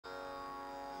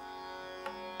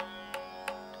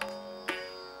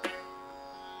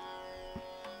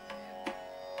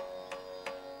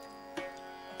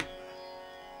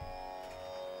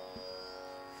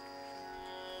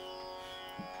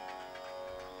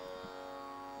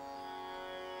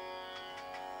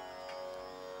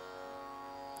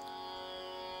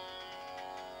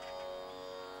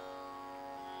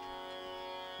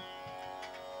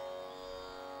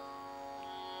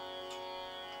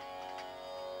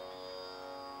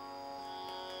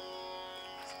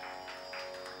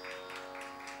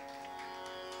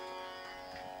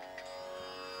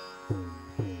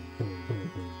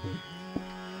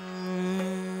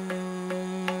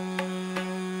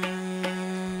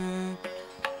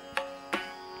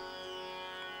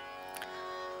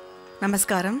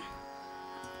Namaskaram.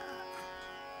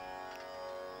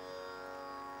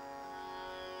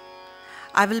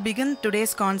 I will begin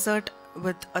today's concert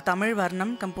with a Tamil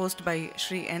Varnam composed by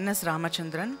Sri N.S.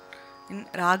 Ramachandran in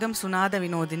Ragam Sunada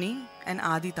Vinodini and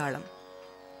Adi Talam.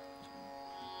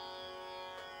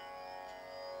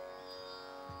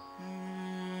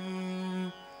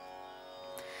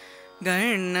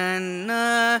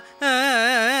 Ganana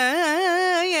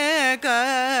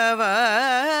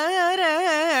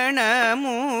Yakavarana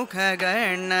Mukha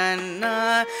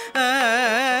Ganana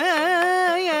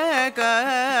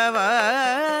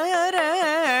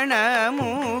Yakavarana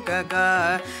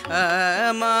Mukha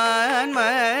Aman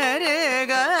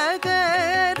Muruga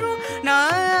Karunakara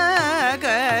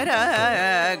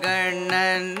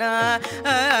Ganana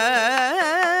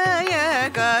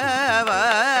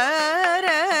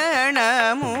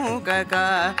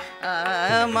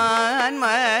Aman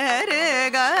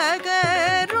Muruga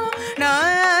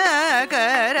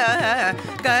Karunakara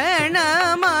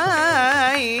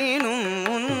Ganamainum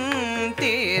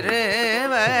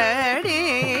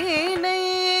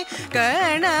Tiruvadinai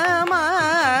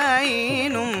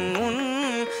Ganamainum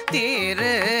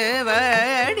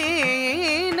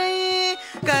Tiruvadinai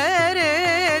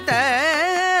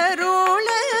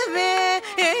Karutarulave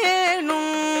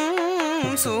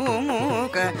enum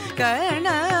Sumuka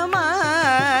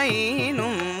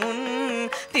Ganamainum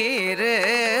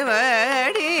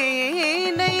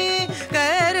Tiruvadinai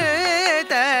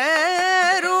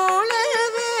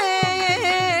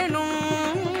Karutarulave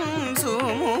enum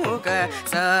Sumuka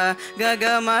Sa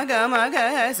Gagamaga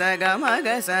Maga Sa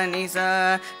Gamaga Sa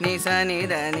Nisa Nisa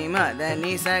Nida Nimada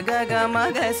Nisa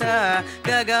Gagamaga Sa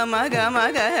Gagamaga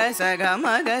Maga Sa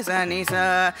Gamaga Sa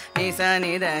Nisa Nisa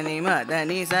Nida Nimada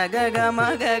Nisa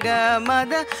Gagamaga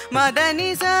Gamada Mada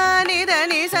Nisa Nida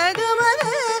Nisa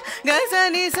Gamaga Gasa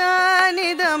Nisa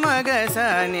Nida Maga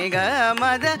Sa Niga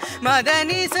Mada Mada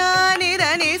Nisa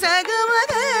Nida Nisa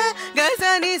Gamaga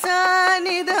Gasa Nisa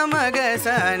Nida Maga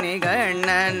Sa Niga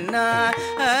Nana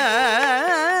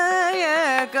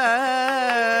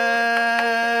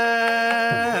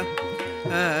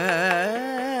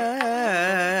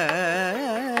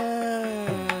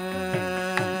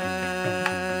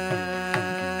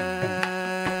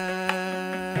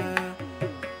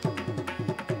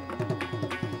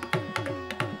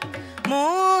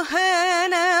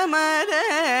Mohana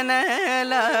Madana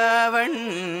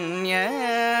Lavanya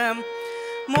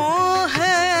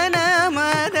Mohana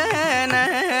Madana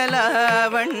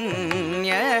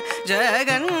Lavanya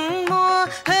Jagan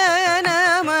Mohana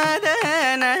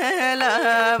Madana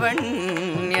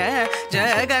Lavanya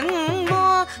Jagan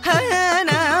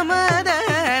Mohana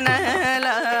Madana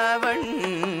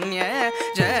Lavanya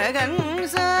Jagan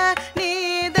Sa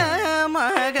Nida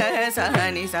Maga Sa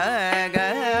Nisa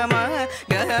Gama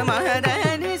Gama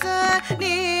Nisa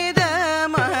Nida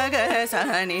Maga Sa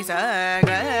Nisa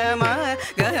Gama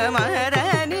Gama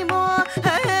Rani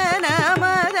Mohana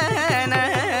Madana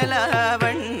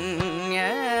Lavanya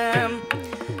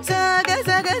Saga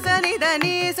Saga Sani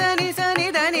Dani Sani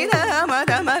Sani Dani Dama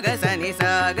Dama Gasani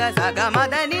Saga Saga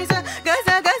Madani Saga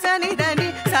Saga Sani Dani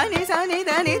Sani Sani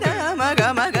Dani Dama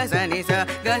Gama Gasani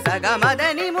Saga Saga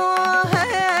Madani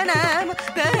Mohana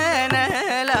Madana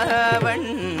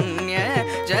Lavanya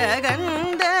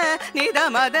Jaganda Nida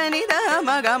Madani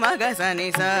Dama Gama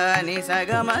Gasani Sani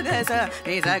Saga Magasa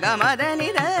Nisa Gama Dani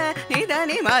Nida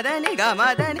Ni Madani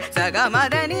Gama Dani Saga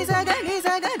Madani Saga Ni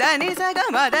Saga Dani Saga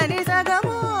Madani Saga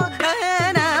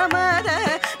Mohana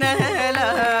Madana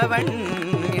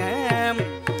Lavanya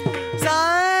Sa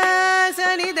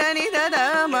Sani Dani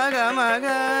Dada Maga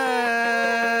Maga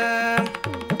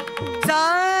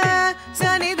Sa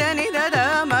Sani Dani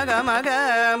Dada Maga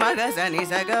Maga Maga Sani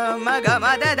Saga Maga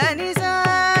Mada Dani Sa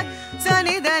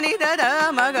Sani Dani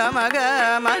Dada Maga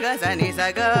Maga Maga Sani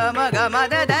Saga Maga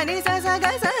Mada Dani Sa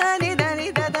Saga Sani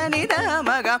Dani Dada Nida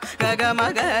Maga Gaga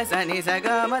Maga Sani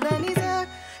Saga Madani Sa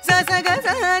Sa Saga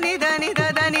Sani Dani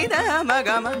Dada Nida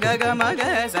Maga Maga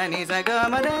Maga Sani Saga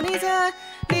Madani Sa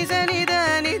Nisa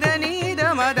Nida Nida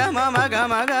Nida Mada Maga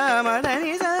Maga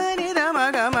Madani Sa Nida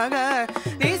Maga Maga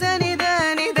Nisa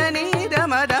Nida Nida Nida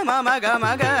Mada Maga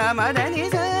Maga Madani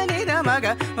Sa Nida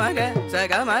Maga Maga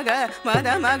Saga Maga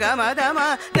Mada Maga Mada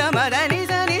Mada Madani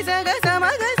Sa Nisa Ga Sa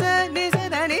Maga Sa Nisa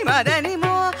Dani Madani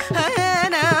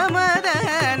Mohana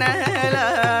Madana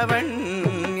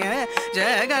Lavanya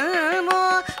Jagan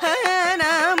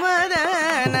Mohana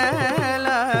Madana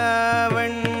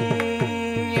Lavanya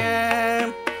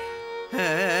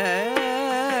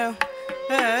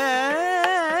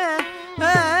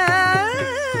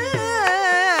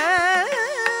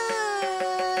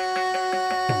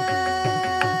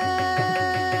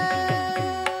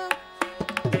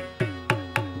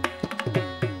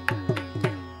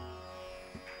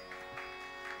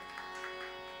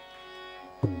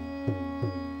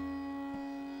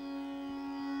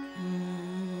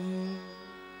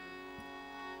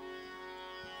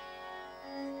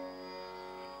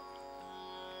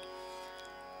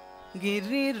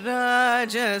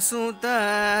गिरिराजसुता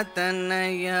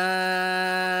Tanaya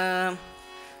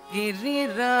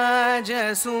गिरिराजसुता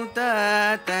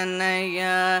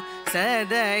Tanaya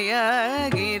सदया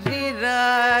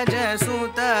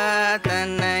गिरिराजसुता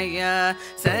Tanaya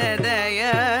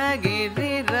सदया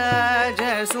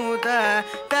गिरिराजसुता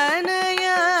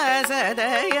Tanaya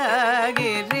सदया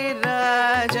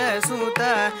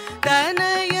गिरिराजसुता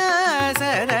Tanaya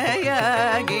सदया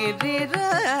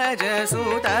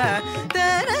गिरिराजसुता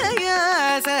Tanaya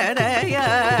सदया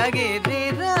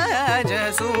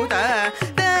गिरिराजसुता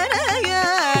Tanaya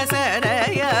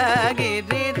सदया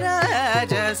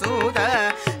गिरिराजसुता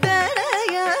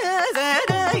Tanaya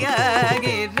सदया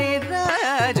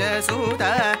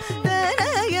गिरिराजसुता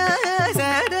Tanaya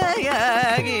सदया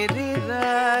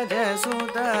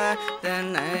गिरिराजसुता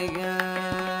Tanaya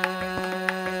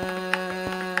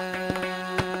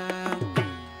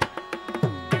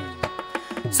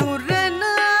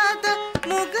Surnath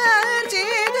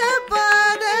मुखर्जित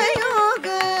पादयोग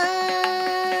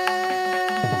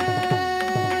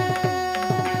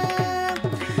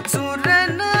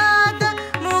Surnath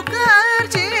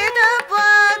मुखर्जित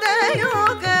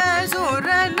पादयोग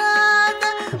Surnath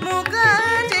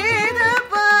मुखर्जित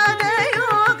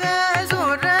पादयोग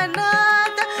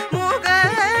Surnath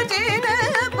मुखर्जित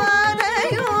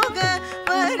पादयोग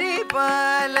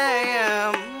परिपालय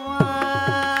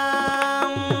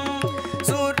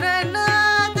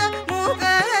Surnath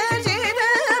मुखर्जित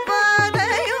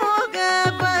पादयोग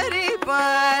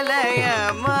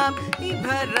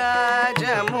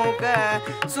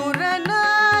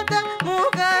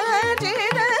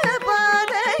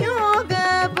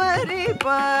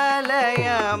परिपालय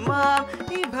मां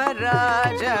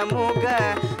इभराज मुख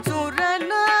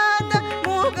सुरनाथ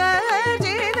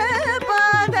मुखर्जित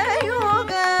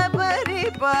पादयोग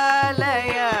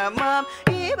परिपालय मां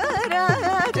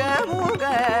इभराज मुख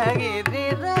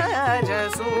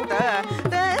गिरिराजसुता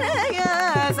तनया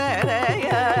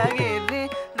सदया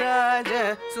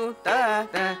गिरिराजसुता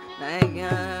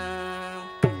तनया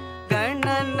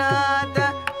गणनाथ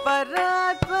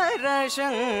परात्पर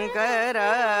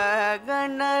शंकरा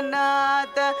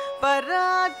गणनाथ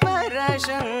परात्पर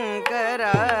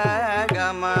शंकरा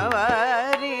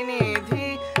गमवारि निधि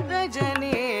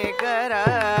रजनीकरा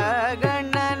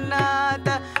गणनाथ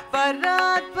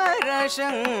परात्पर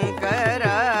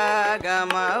शंकरा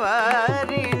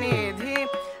गमवारि निधि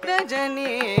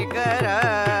रजनीकरा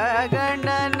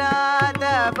गणनाथ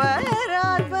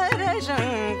परात्पर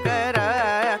शंकरा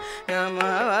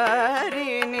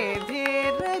गमवारि निधि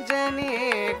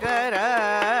रजनीकरा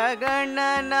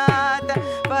गणनाथ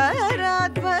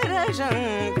परात्पर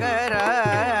शंकरा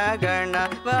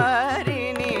गणवारि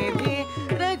निधि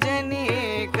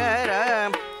रजनीकरा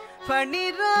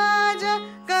फणिराज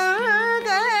गण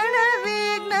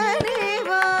विघ्न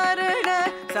निवारण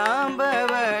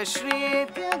सांबव श्री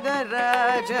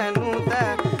त्यागराजनुत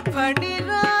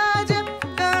फणिराज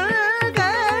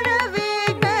गण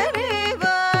विघ्न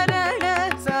निवारण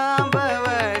सांबव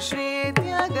श्री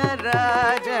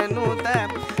त्यागराजनुत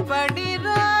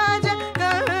फणिराज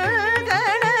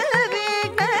गण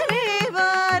विघ्न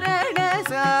निवारण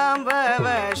सांबव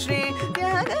श्री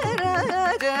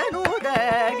त्यागराजनुत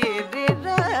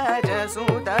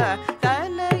गिरिराजसुता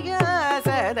तनया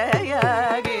सदया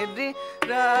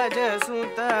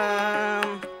गिरिराजसुता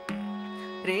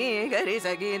रे गरि स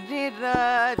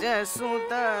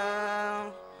गिरिराजसुता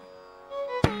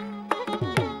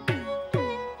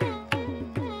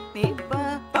नि प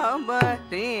म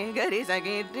रे गरि स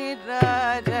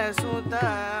गिरिराजसुता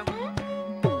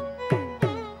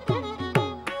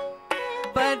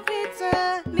परि स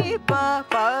नि प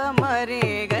म रे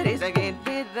गरि स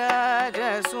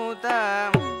गिरिराजसुता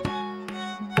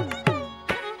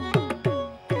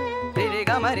रे ग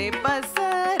म रे प स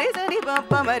रे स नि प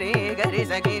म रे गरि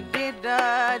स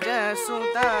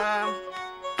गिरिराजसुता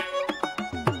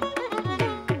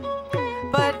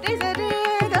परि स रे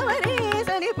ग म रे स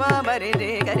नि प म रे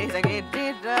रे गरि स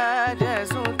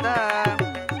गिरिराजसुता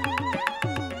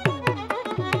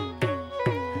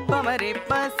प म रे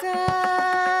प स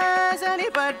स नि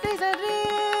प रे स रे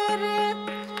रे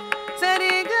स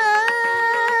रे ग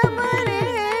म रे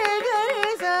गरि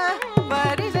स प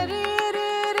रि स रे रे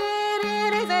रे रे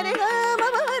रे स रे ग म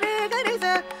रे गरि स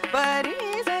प रि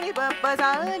स नि प प स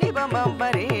नि प म प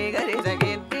रे गरि स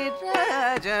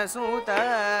गिरिराजसुता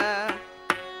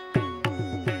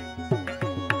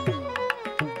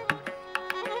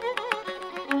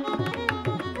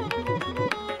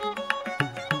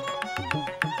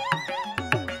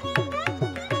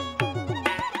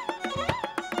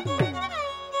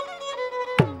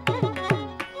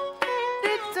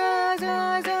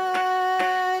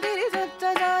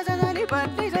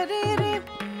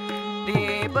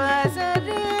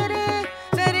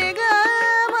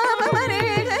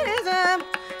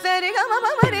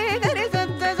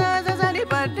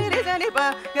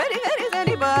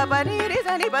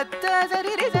pata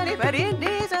sari ri sani pari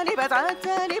ni sani pata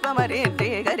sani pamari ri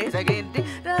gari sagi ri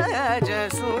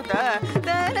Ragasuda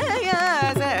tanaya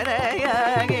saraya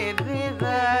giri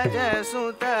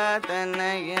Ragasuda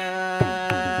tanaya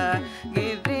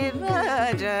giri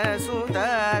Ragasuda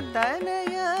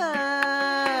tanaya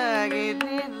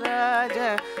giri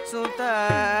Ragasuda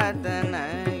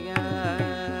tanaya.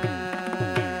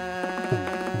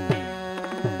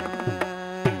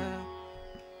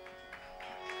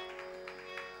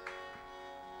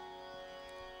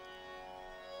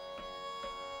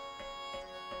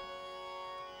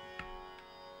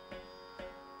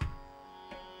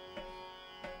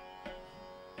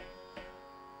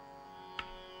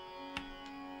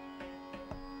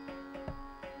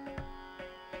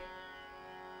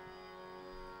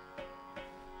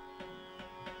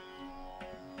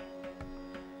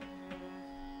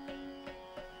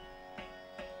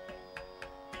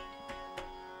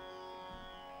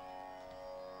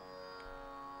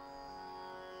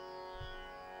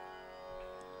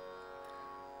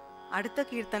 அடுத்த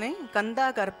கீர்த்தனை கந்தா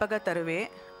கற்பக தருவே,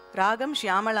 ராகம்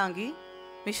ஷியாமலாங்கி,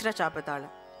 மிஸ்ர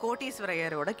சாப்பதாளம்,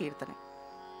 கோட்டீஸ்வரையரோட கீர்த்தனை.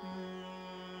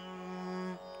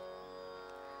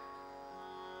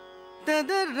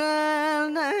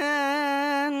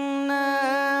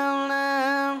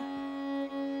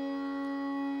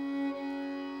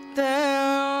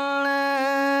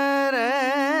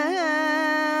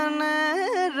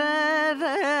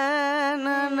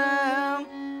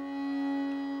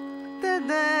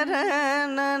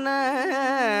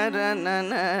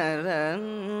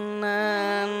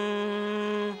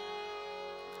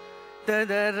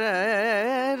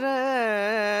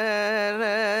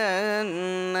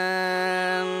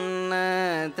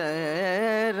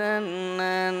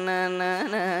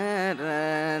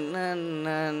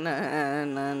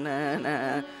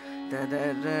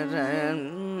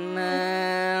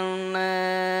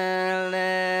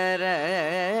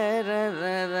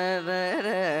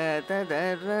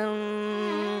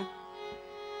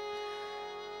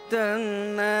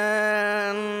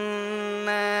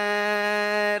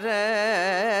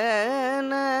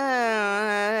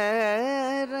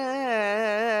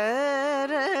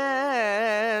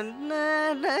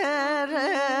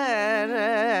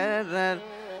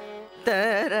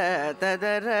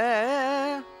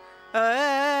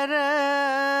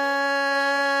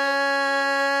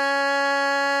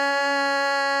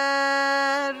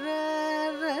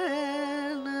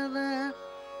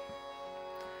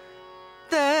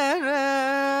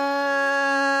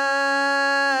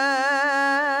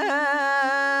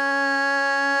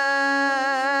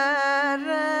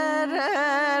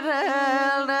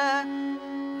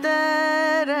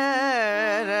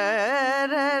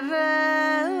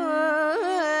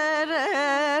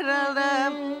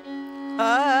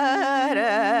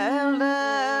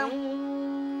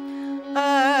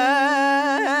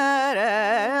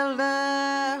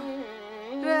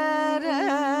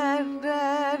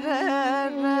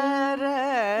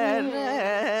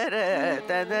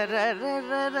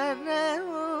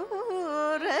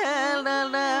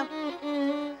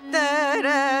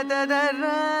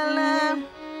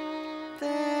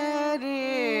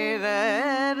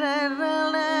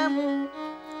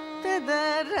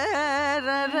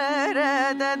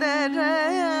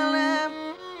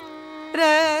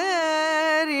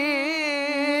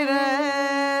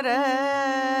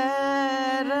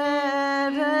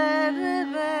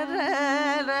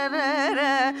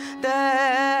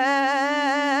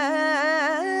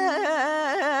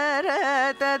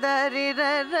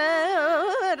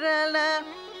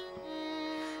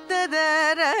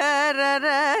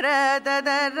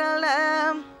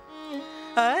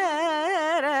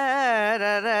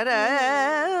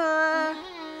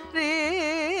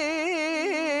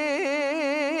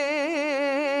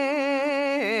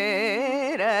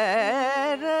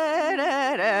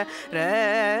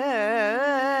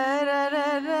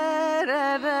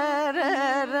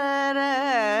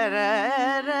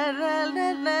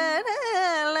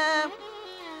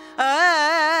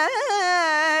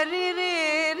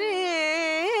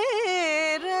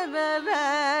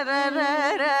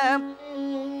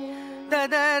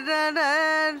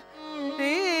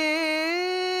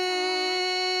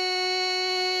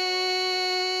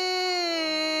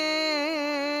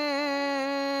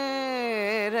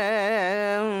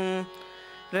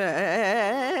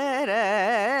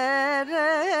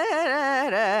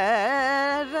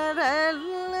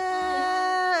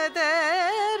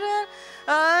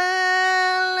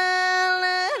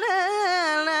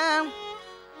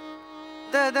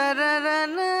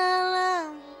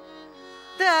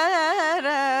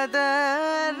 Da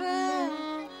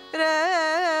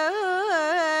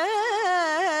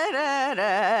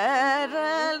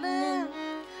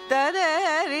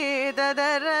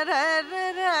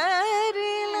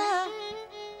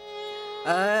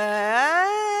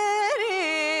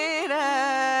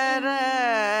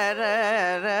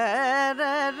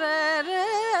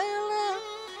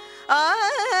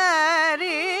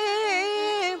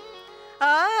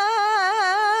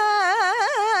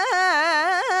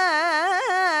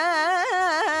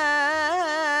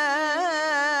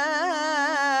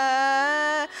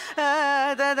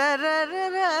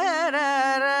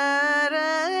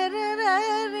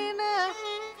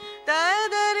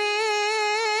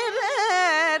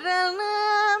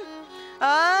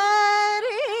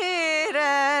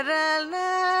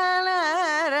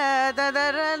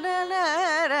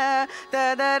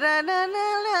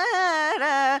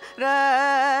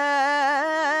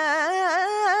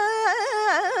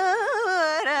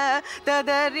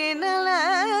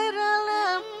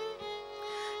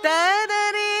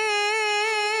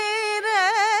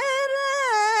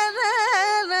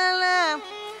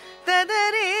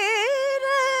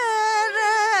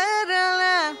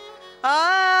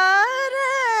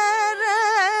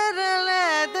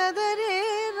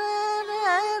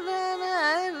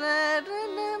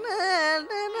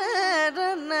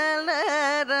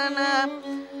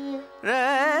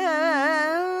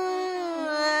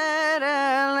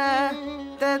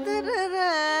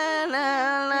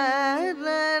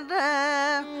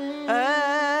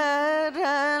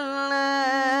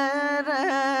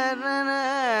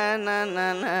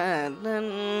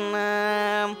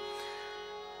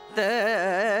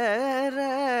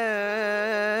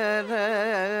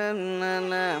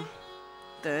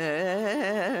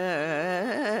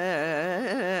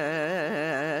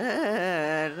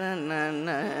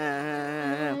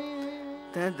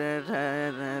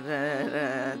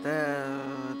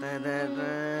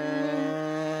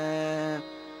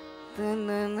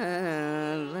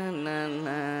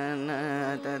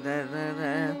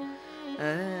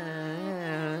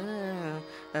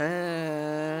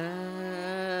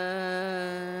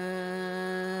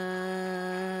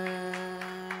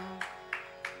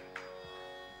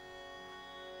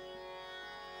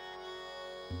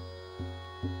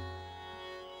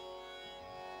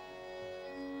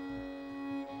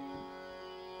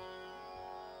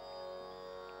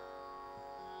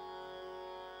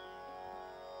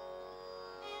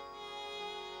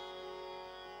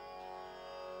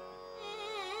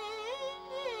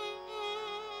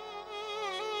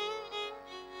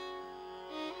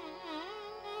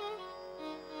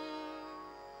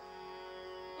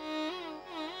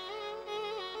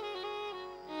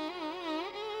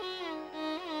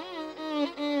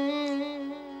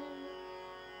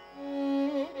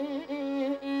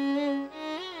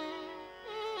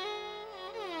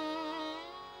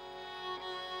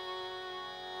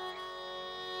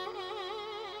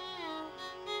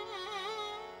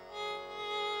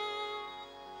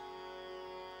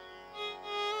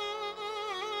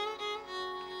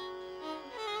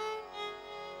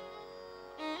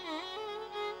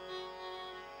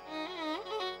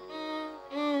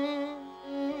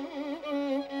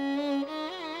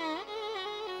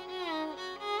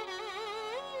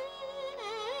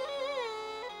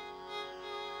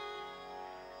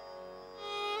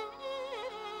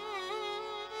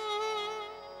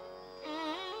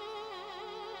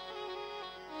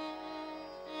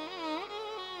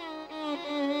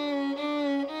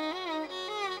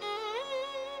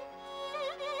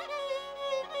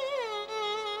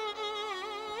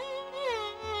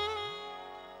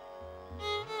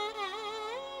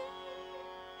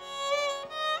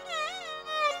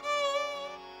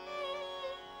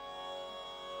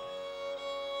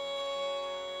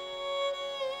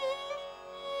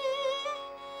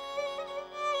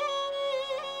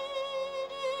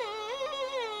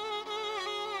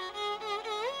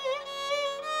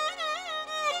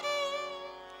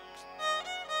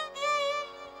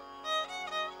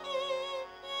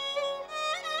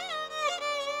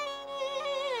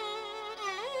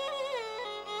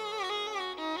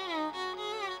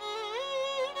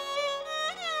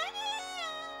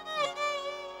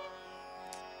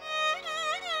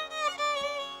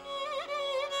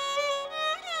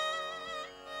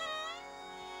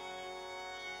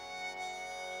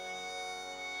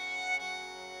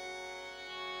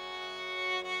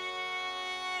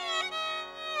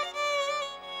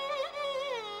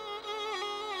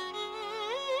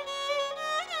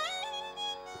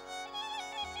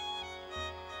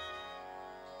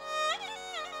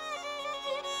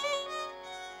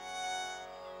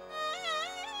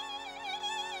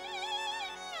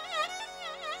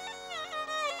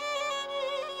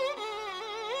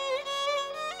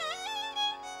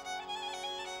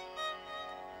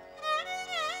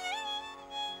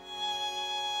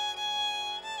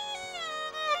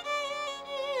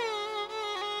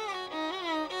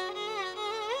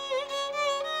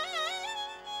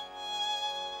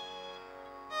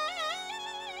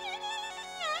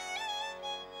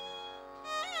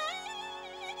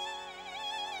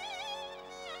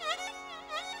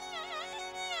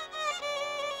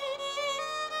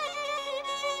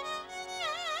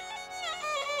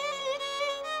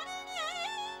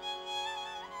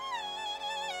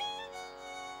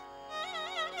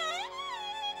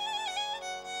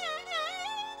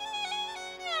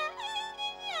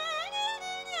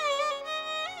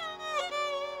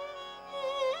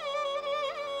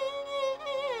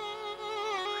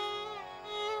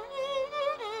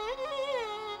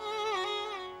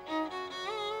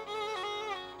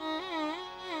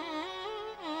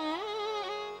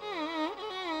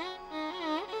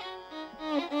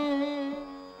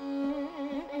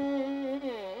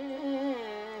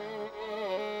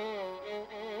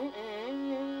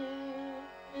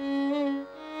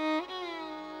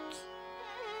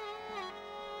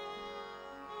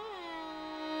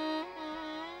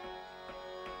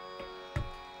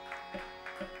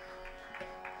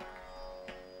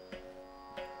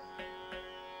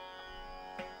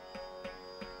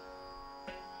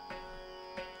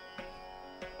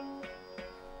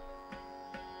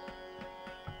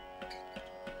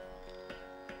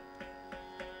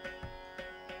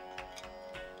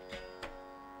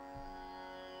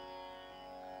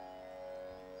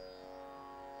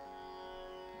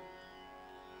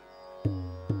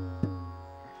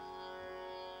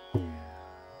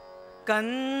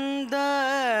கந்த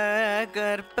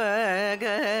கற்பக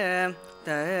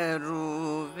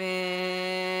தருவே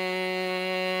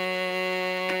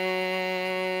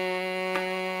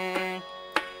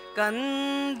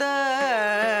கந்த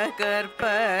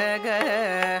கற்பக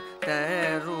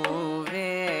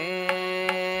தருவே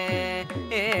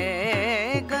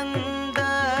கந்த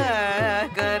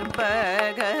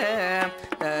கற்பக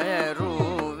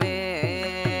தருவே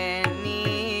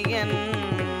நீயன்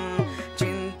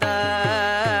சிந்தா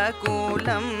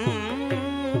கூலம்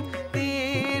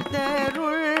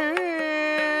தீர்த்தருள்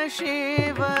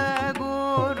சிவகுருவே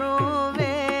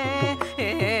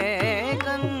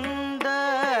கந்த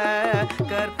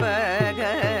கற்பக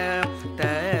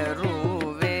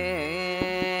தருவே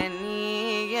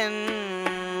நீயன்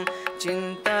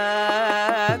சிந்தா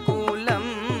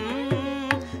கூலம்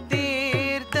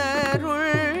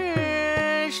தீர்த்தருள்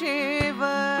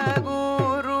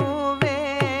சிவகுருவே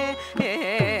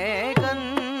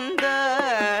கந்த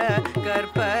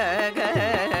கற்பக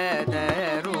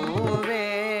தருவே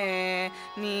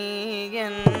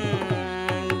நீயன்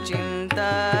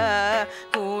சிந்தா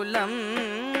கூலம்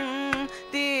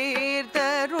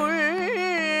தீர்த்தருள்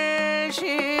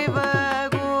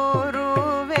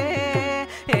சிவகுருவே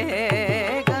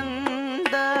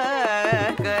கந்த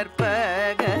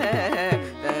கற்பக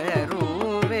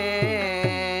தருவே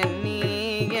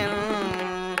நீயன்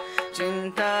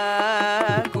சிந்தா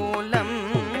கூலம்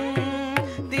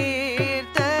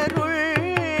தீர்த்தருள்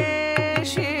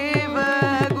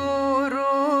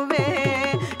சிவகுருவே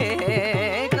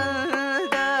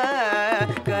கந்த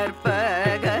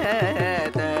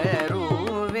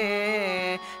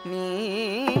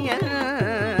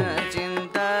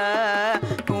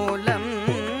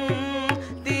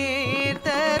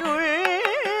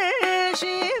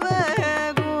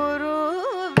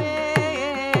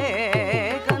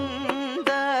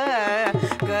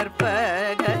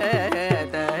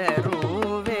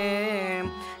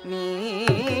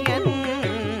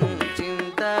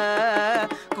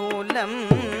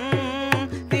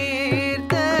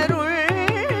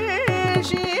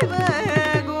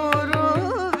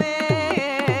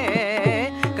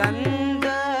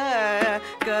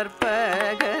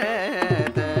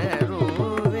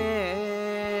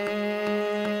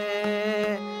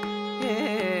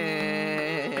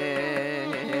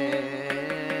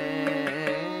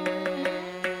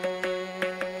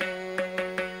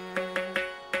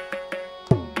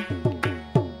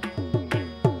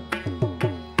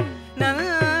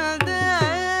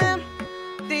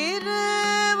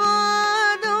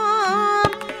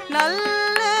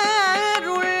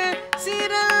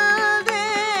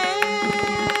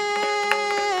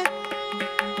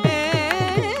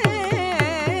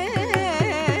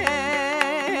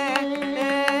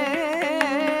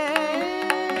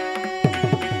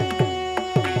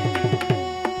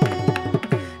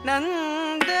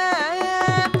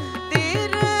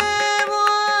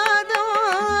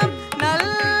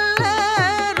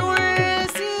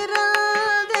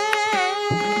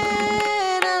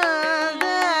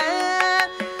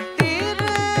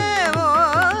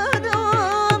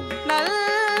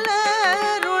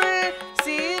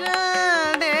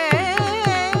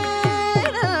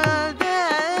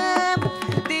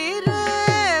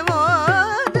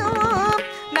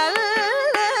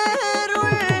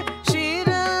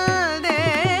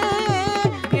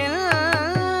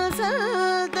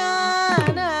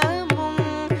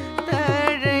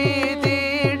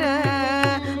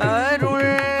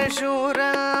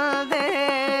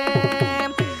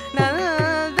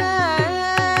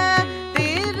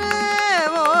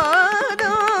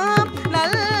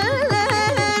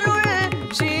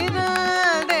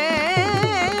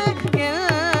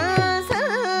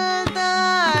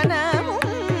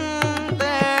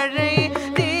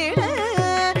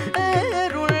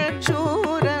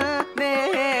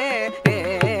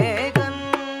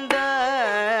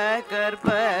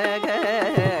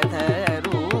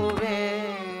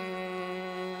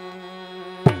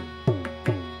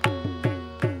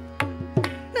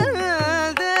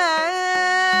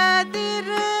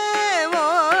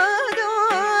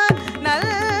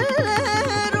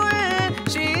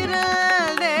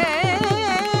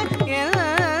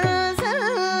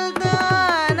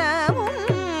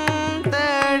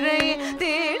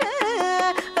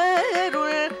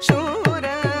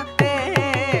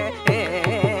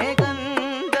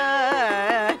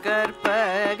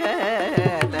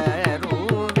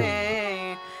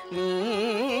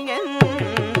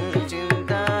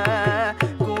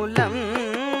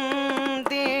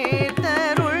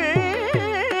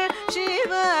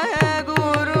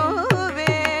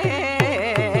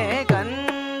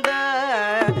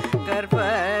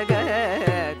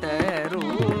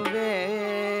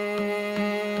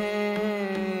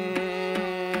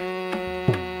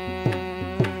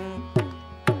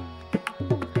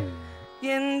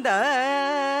எந்த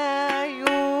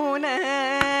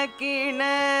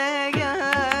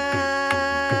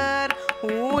யூனக்கிணையார்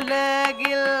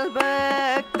உலகில்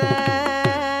பக்த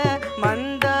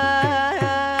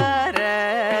மந்தார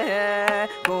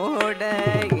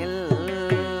கோடையில்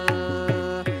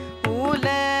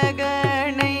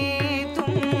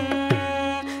உலகனைத்தும்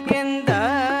எந்த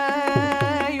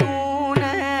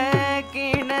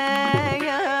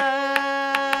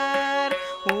யூனக்கிணையார்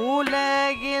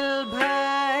உலகில்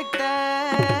பக்த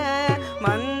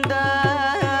மந்தார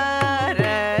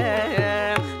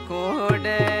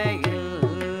கோடையில்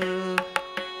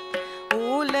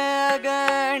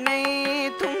உலகனைத்தும்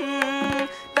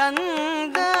தந்தாய்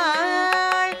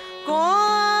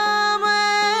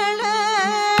கோமள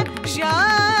ஷியாமளாங்கி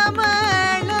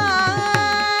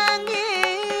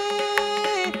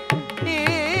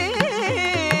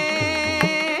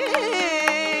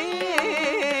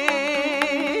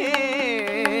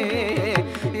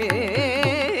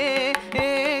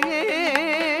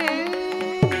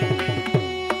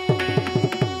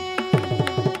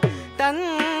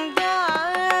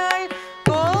தந்தாய்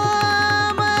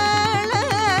கோமள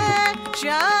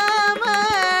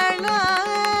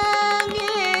ஷியாமளாங்கி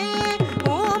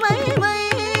உமை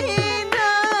மைனா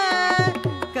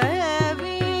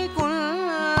கவி குஞ்சரதாசன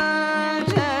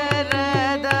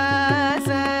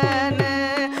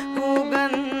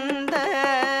குகந்த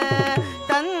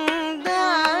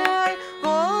தந்தாய்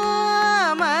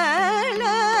கோமள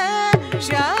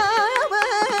ஷியாமளாங்கி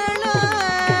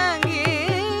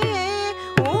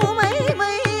உமை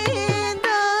மைந்த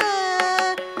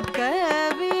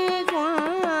கவி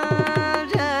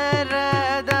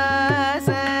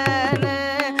குஞ்சரதாசன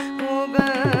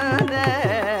குகந்த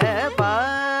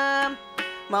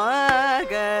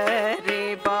மகரி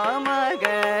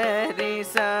பமகரி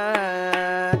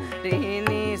சரி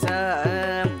ச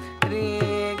ரி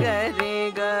கரி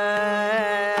க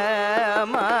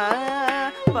ம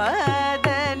பத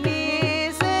நீ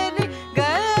சரி க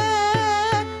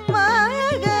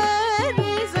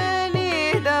மகரி சனி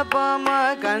த பம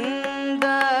கந்த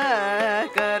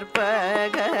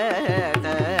கற்பக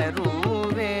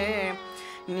தருவே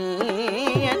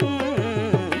நீயன்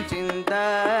சிந்த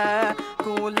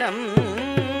குலம்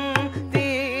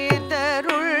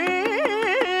தீர்த்தருள்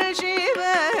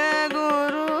சிவகுருவே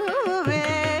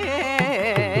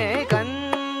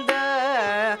கந்த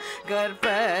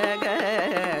கற்பக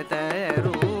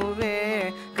தருவே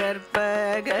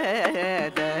கற்பக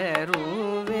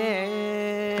தருவே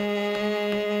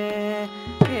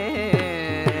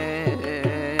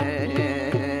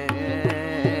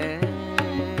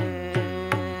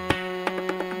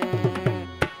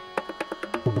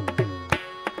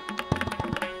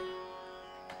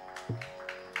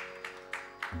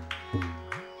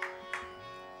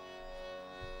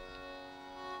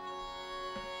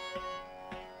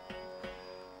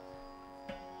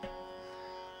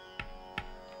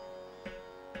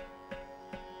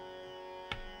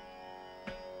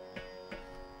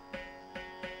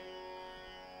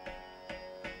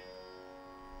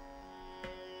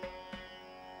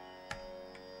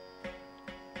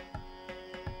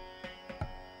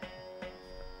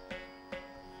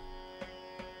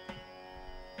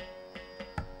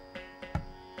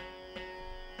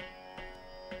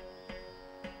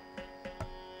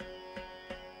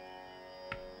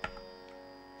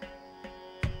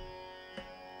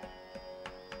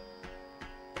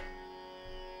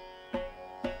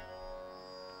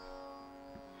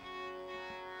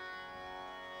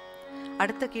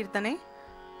அடுத்த கீர்த்தனை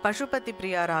பசுபதி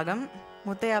பிரியா ராகம்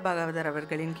முத்தையா பாகவதர்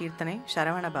அவர்களின் கீர்த்தனை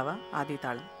சரவண பவ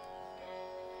ஆதிதாளம்.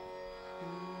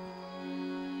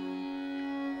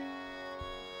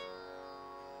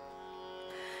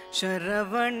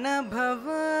 शरवण भव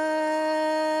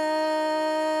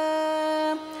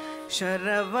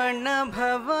शरवण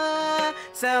भव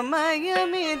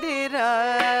समयमिदिरा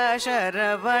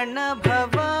शरवण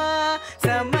भव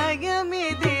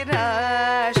समयमिदिरा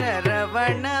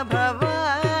शरवण भव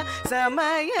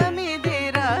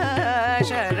समयमिदिरा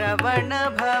शरवण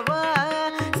भव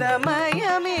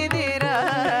समयमिदिरा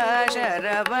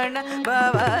शरवण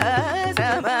भव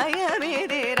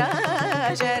समयमिदिरा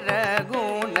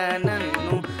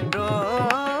शरगुणनन्नु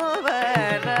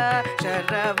रोवर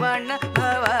शरवण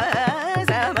भव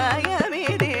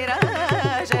समयमिदिरा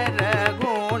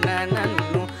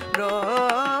शरगुणनन्नु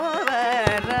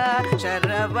रोवर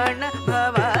शरवण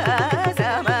भव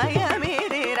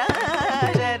समयमिदिरा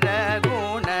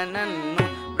शरगुणनन्नु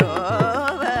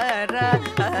रोवर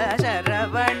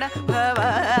शरवण भव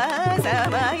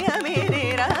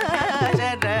समयमिदिरा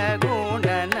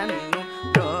शरगुणनन्नु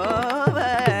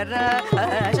रोवर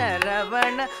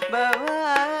शरवण भव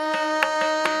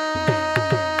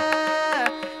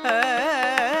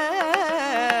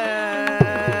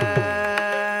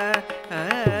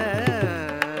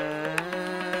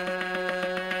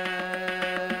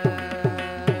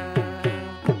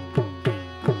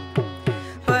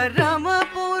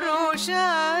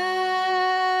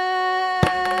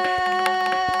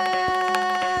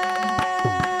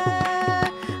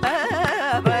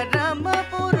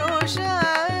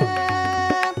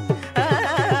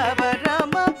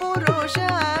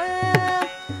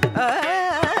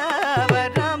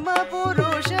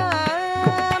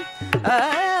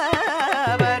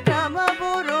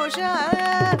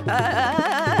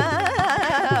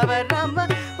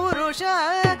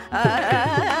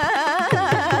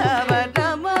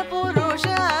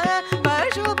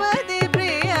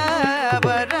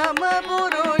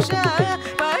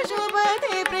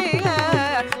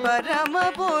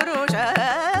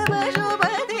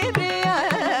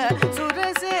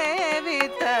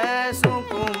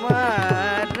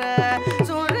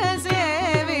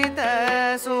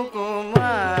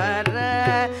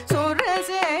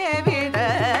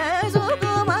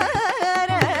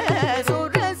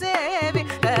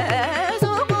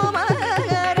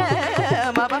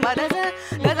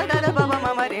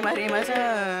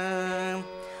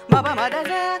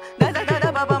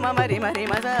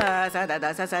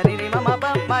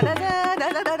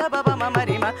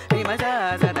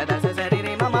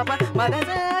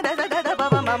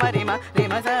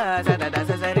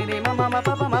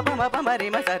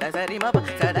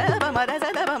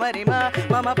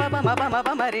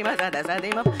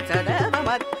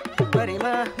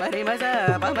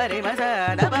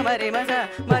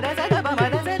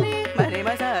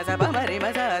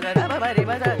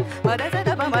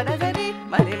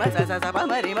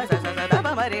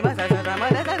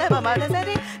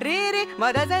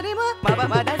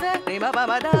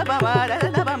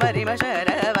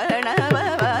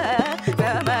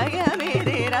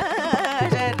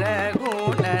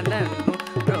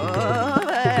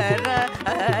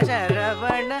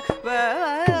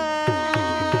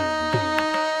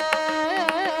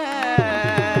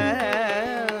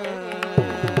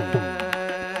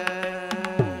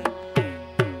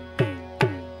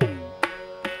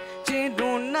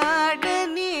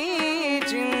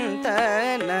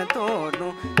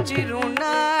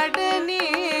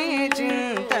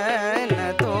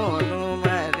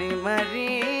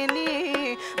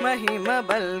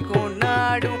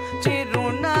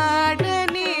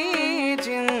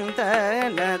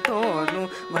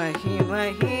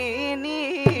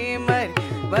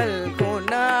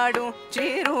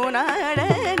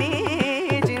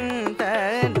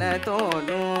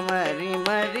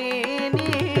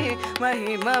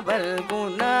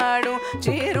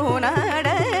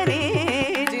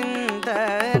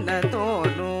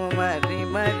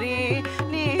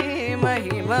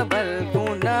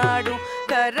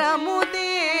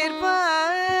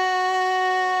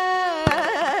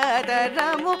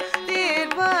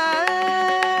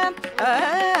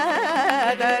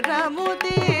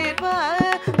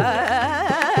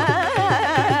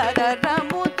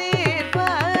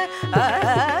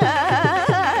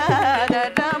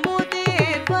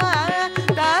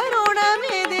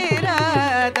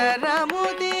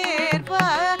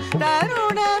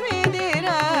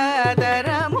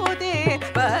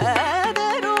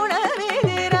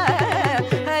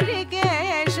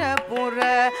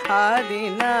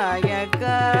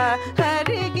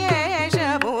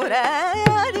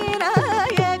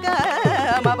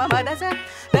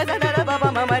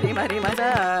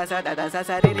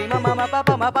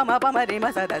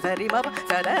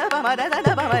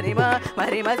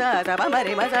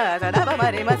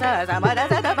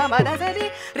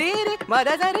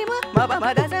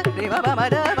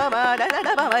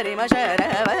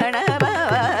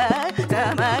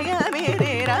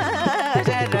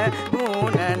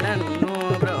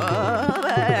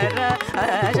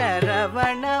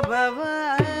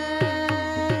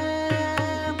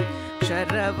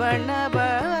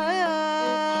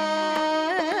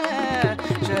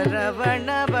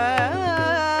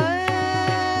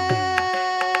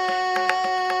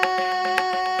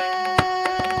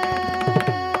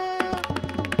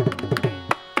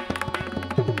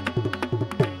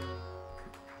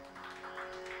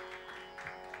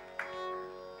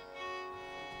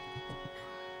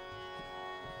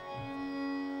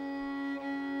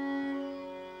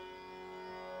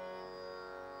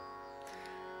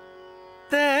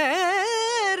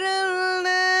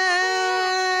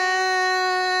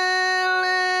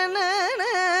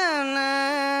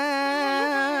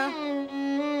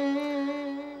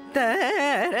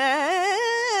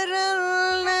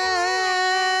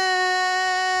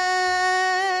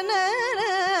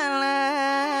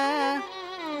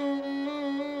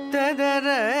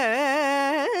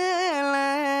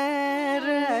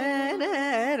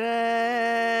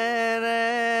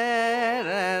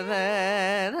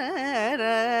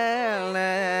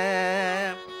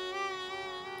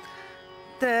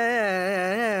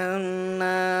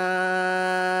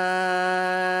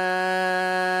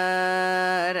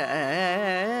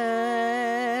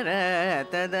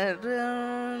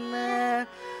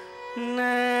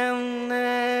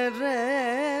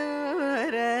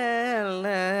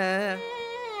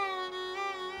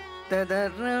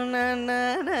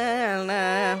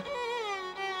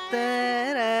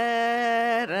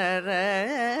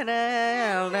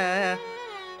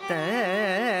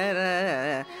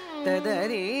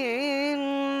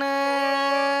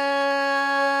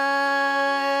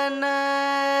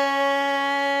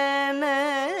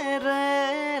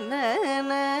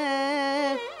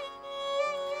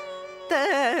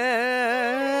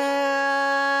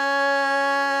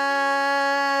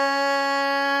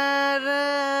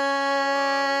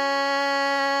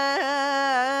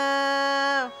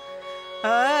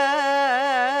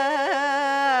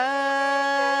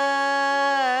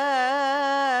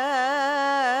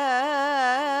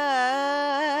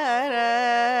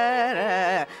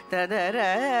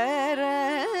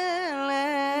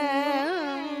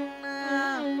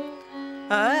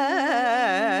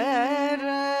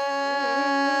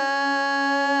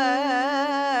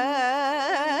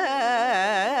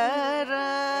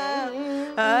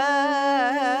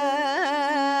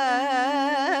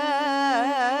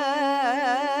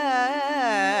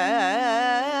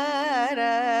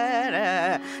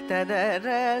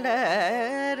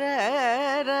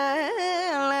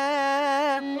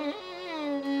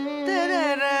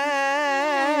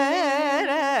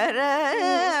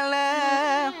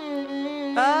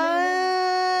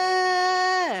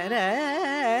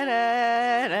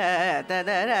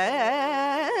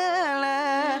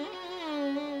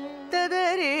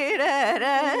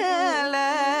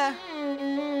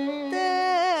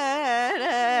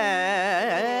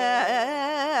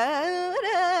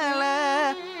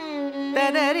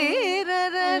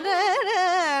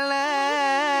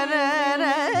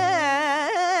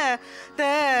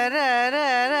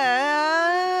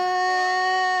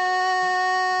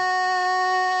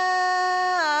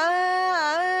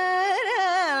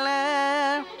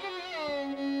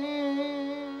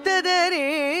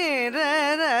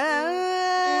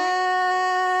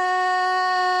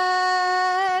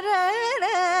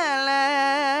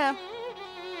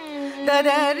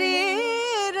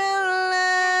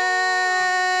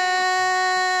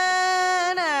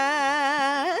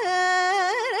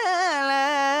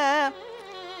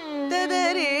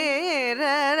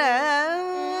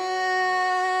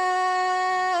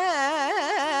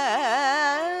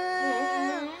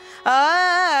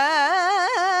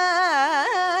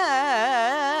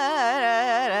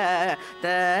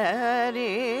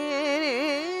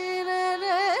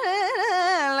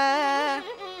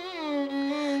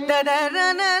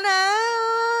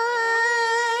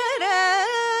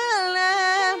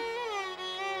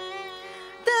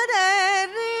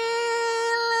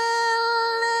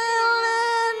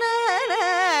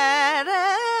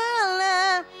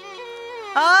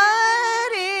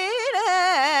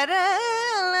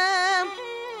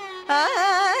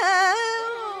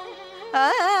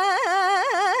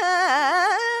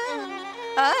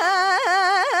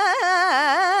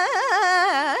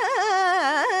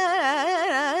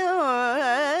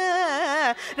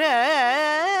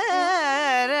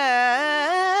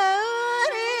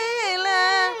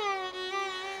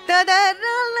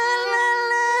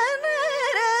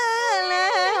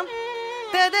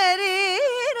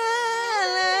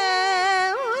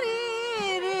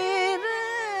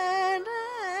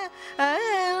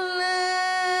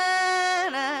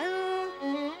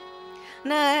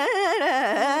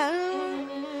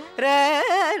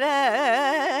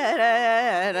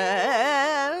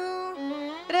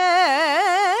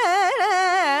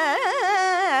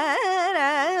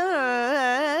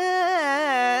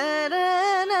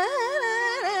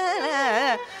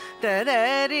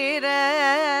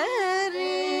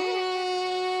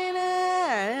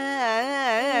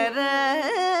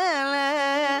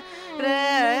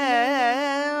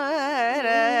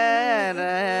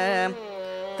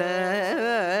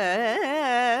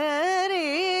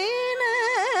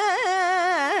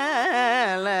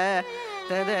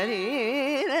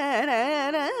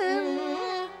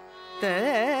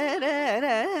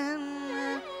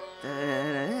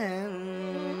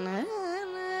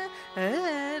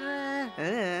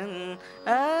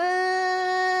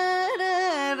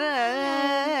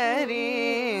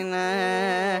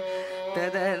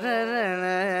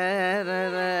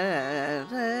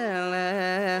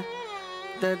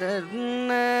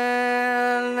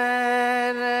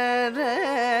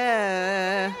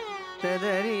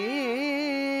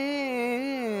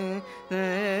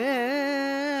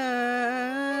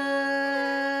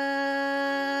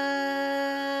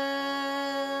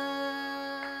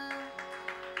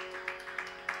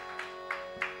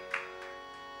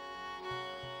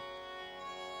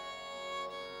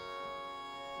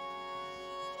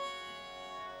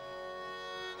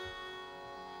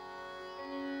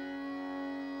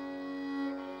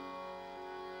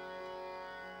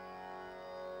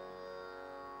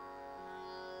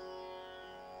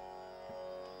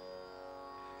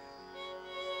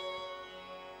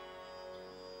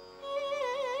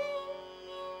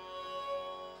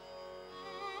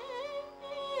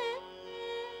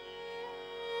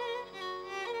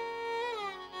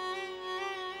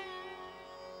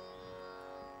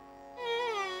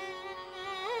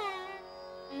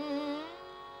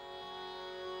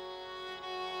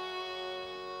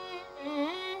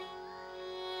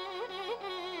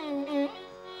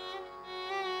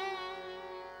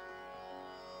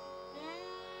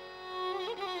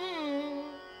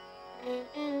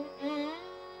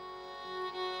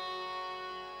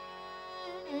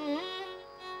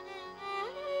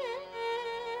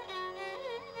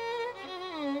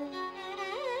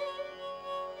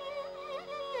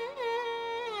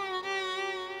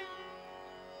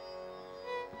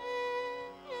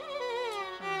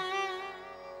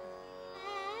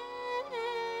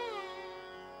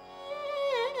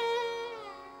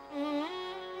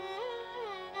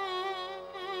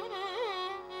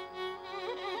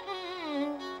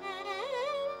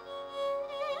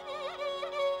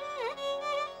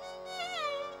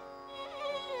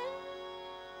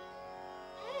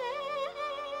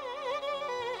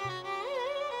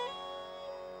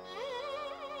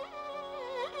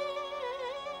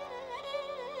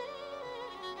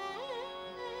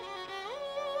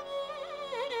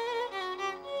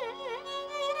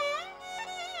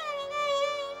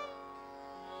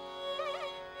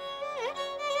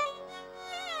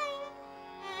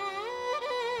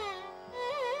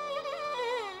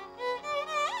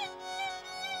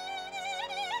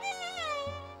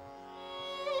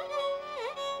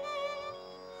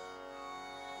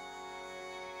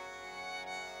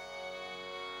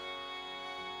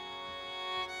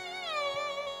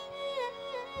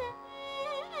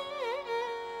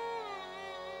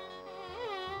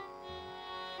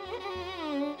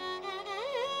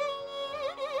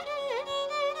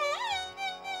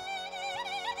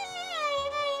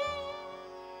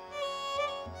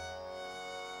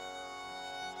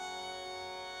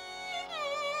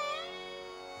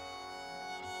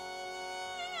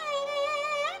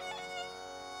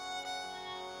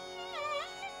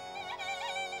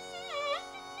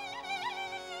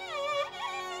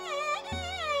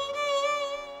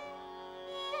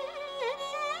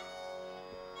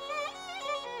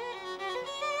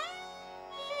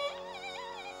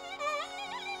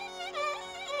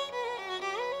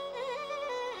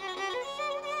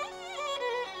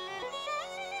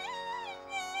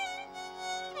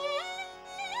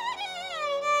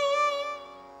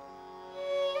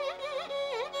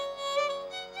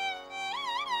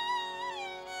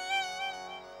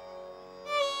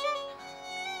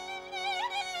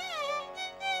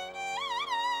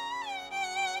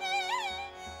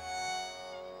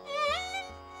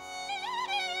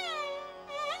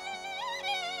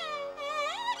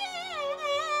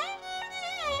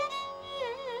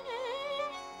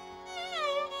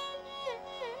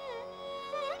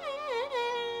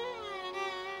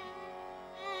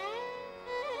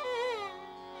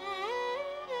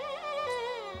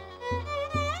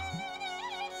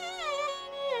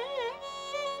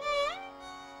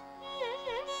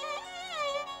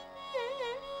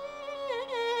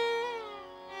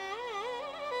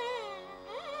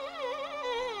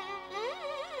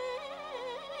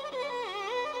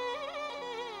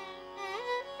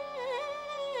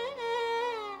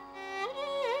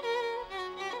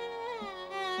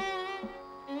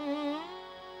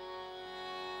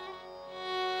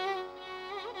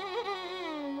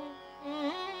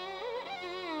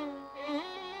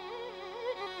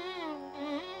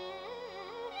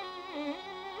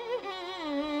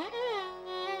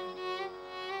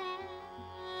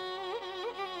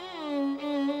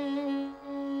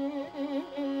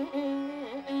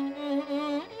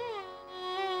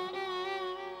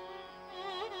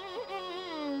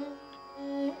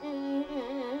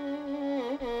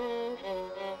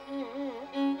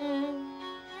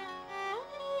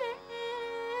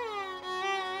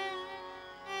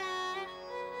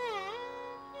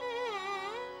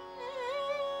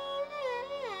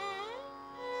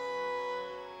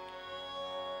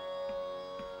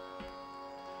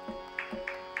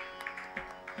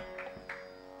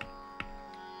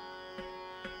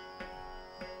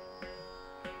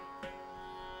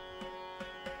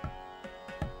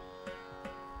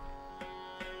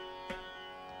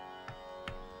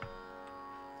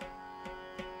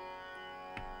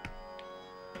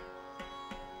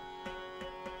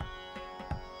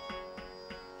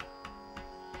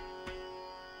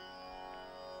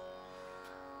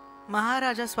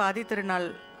மகாராஜா சுவாதி திருநாள்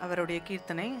அவருடைய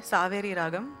கீர்த்தனை சாவேரி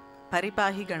ராகம்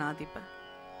பரிபாஹி கணாதிப.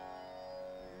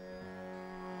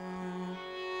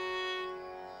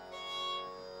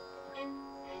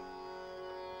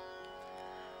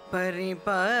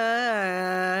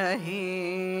 परिपाहि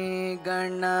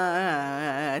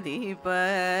गणाधिप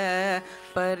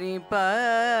परिपाहि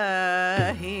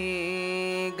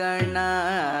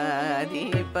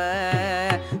गणाधिप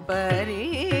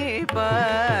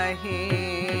परिपाहि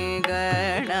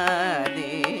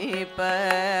गणाधिप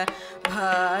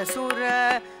भासुर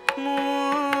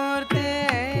मूर्ते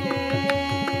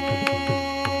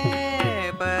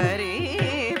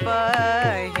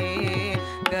परिपाहि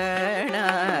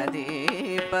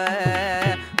गणाधिप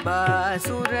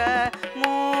भासुर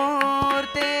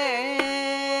मूर्ते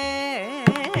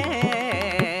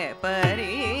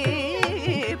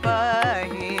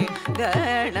परिपाहि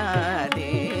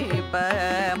गणाधिप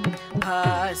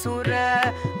भासुर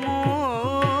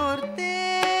मूर्ते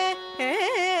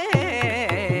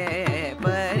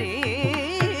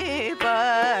परिपाहि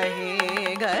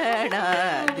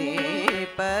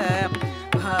गणाधिप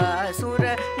भासुर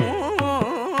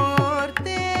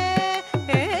मूर्ते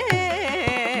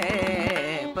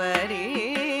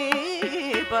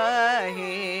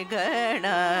परिपाहि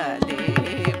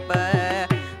गणाधिप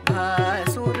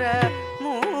भासुर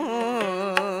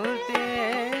मूर्ते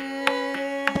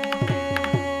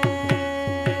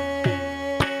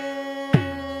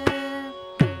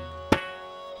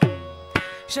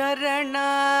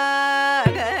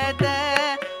शरणागत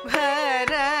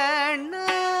भरण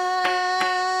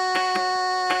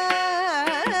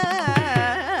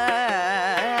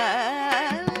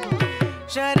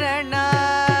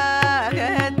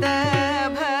शरणागत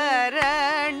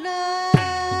भरण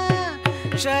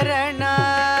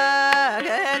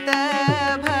शरणागत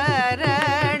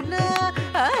भरण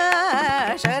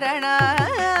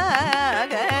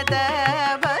शरणागत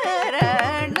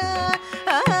भरण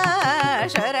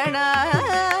शरणागत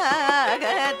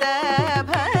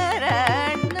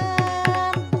भरण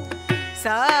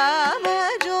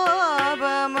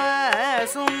सामजोबम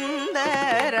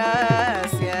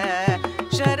सुन्दरस्य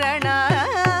शरणागत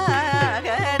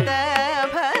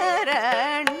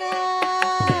भरण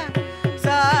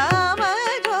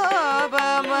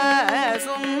सामजोबम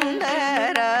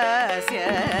सुन्दरस्य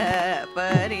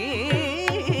परिपाहि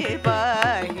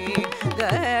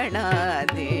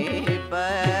गणाधिप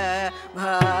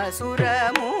भासुर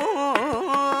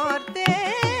मूर्ते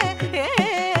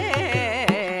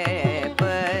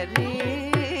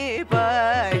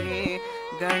परिपाहि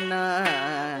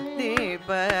गणाधिप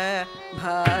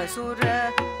भासुर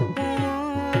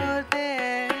मूर्ते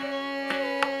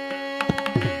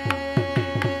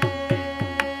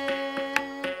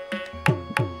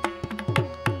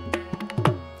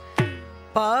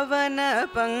पवन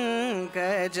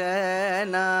पंकज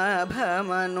नाभ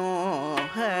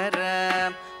मनोहर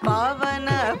पवन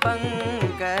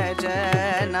पंकज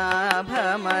नाभ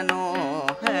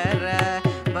मनोहर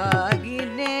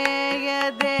भागिनेय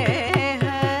देह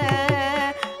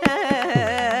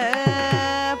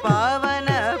पवन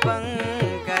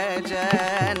पंकज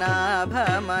नाभ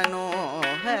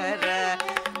मनोहर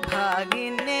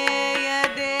भागिनेय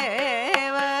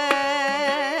देव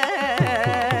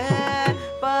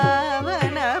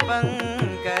पावन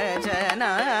पंकज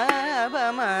नाभ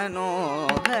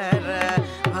मनोहर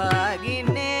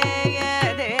भागिनेय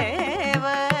देव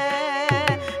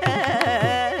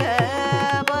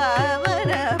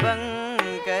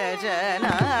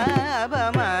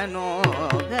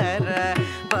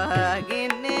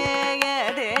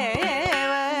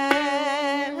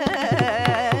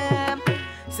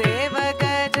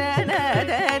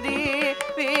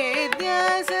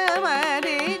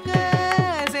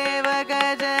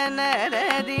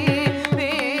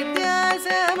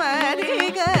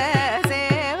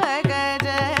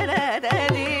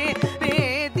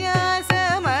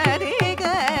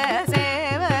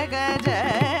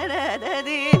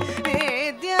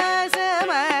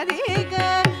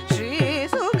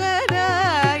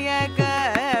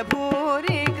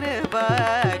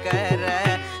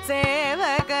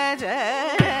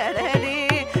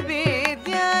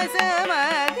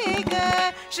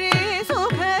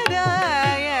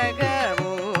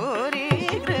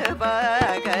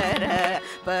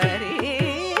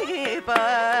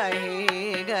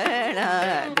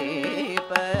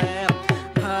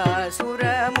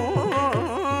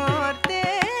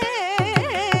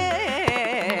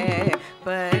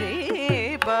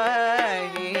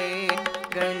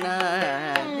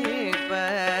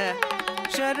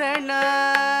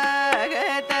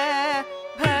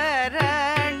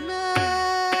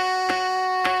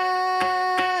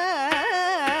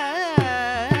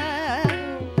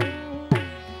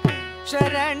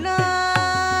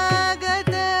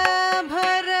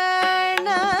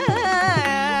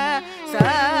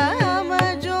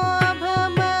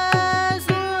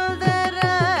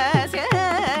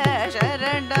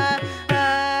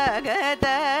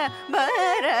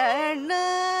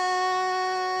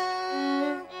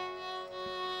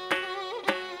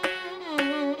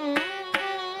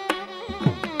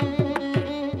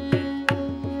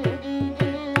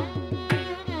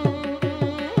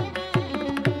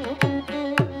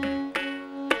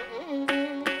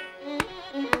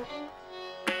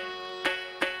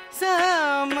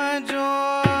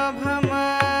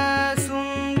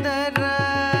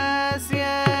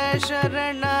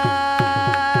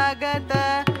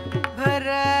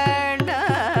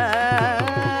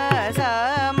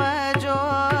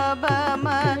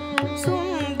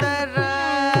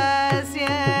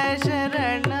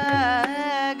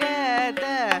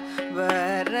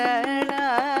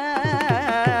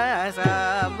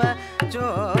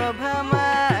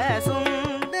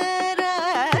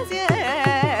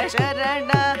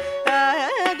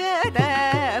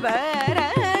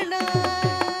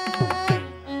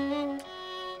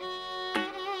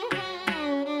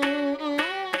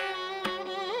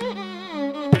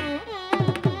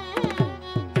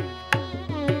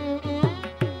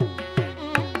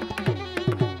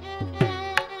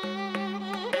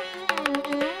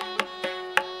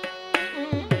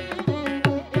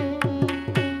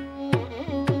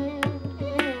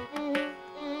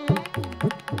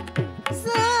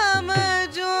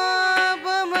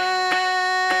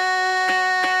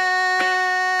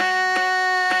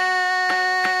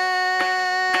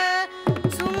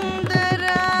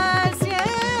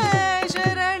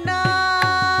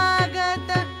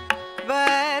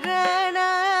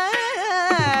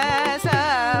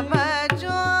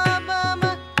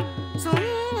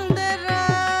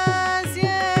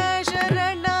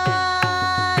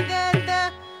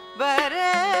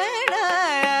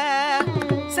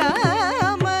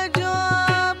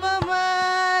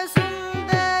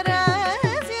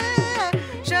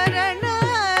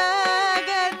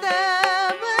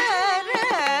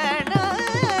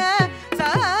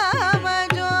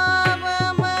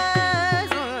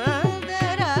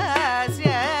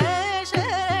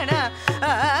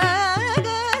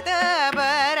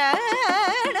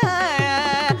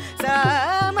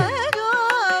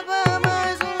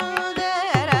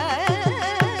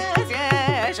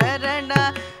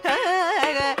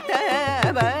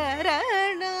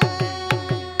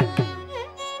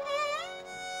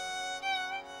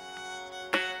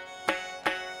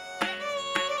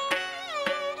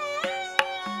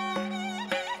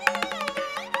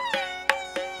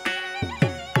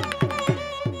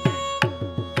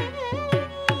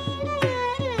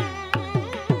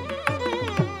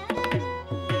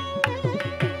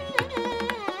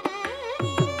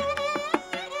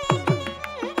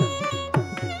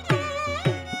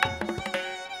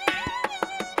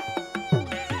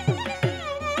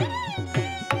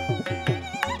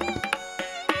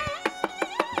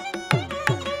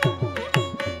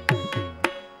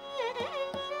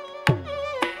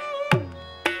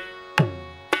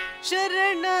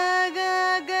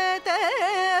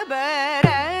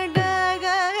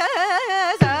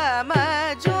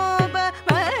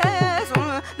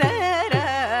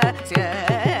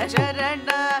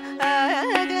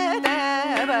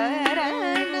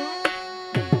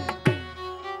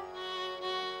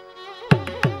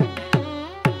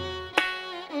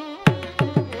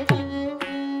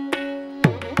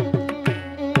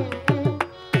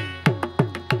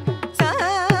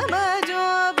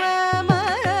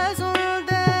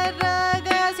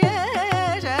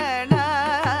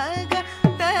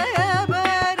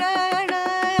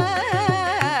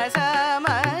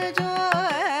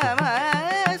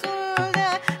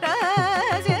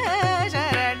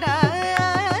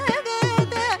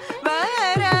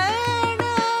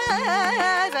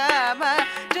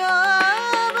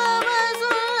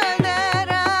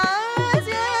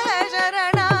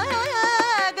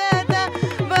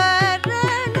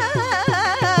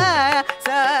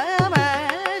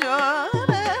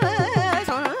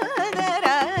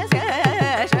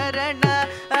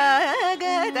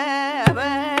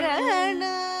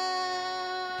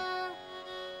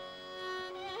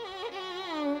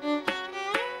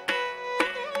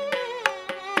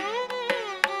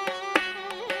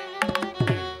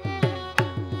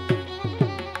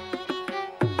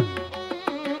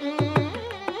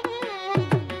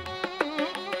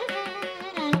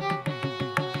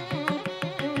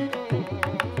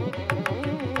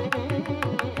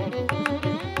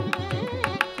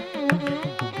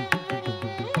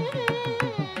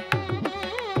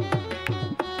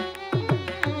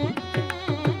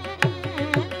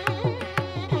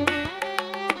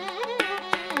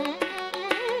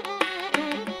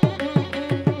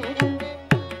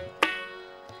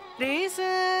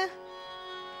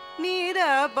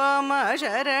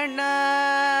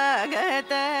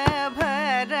शरणागत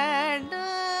भरण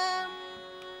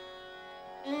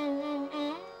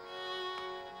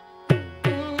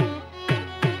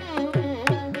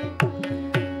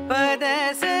पद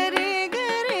सरि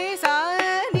गरि सा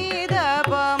नि द प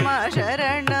म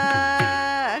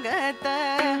शरणागत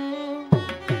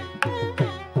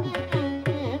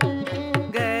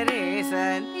गरि स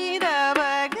नि द प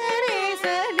गरि स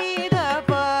नि द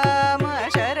प म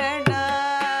शरणागत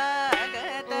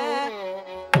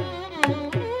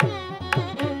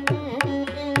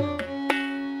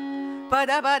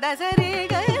पद पद सरि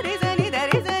गरि स नि द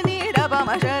रि स नि द प म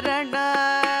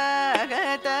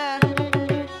शरणागत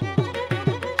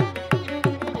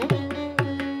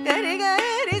गरि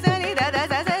गरि स नि द द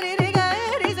स स रि रि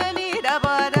गरि स नि द प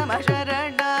द म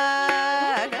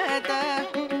शरणागत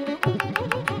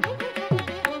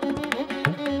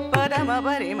ma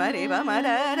pari mari pa ma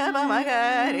da da pa ma ga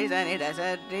ri sa ni da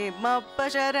sa ri ma pa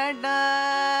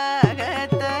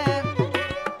sharanagata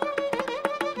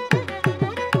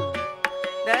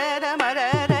da da ma da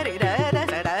da ri da da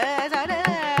sa da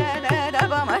da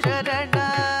pa ma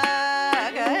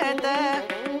sharanagata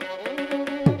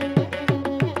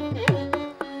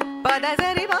pa da sa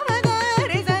ri pa ma ga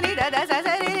ri sa ni da da sa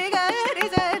sa ri ga ri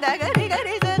sa da ga ri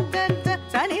sa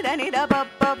sa ni da pa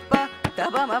pa pa da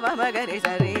pa ma ga ri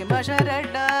sa ri ma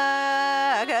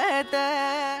sharanagata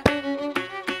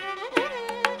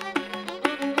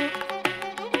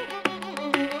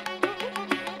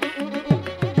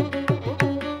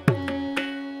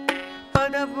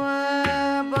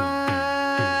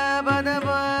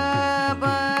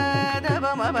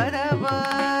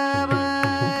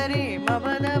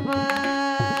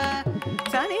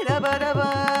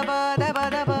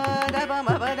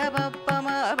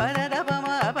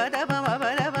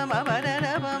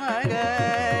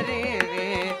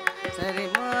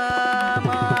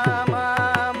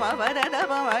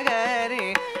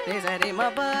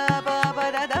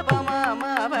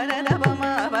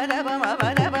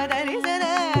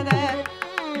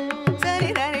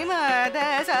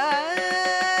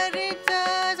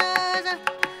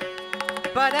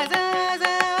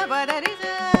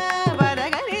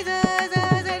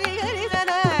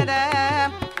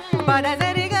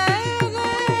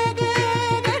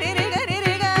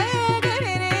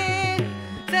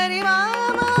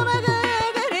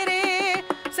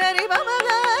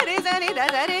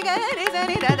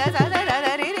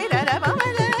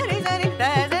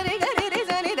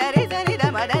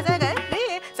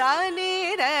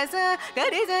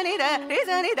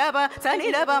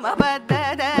sani da ba ma pa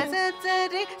da da sa sa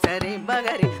ri sa ri ma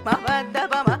ga ri ma pa da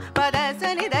ba ma pa da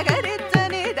sani da ga ri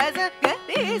sani da sa ga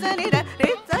ri sani da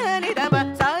ri sani da ba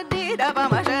sa ni da ba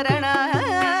ma sharana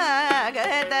ga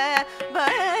da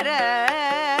varana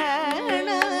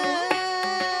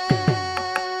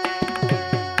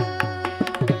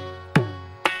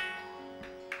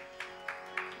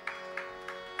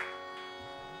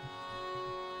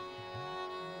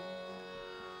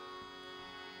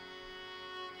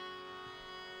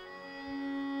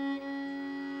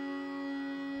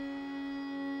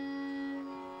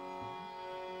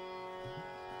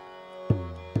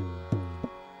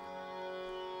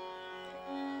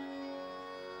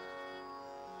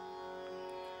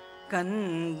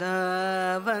கந்தா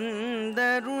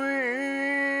வந்தருள்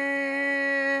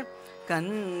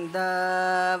கந்தா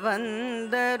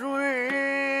வந்தருள்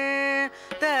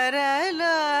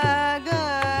தரலாகாத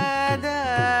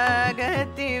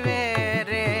கதி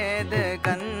வேறேது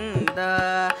கந்தா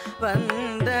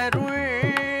வந்தருள்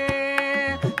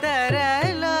தரலாகாத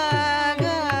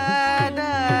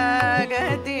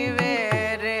கதி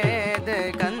வேறேது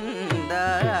கந்தா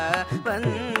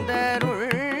வந்தருள்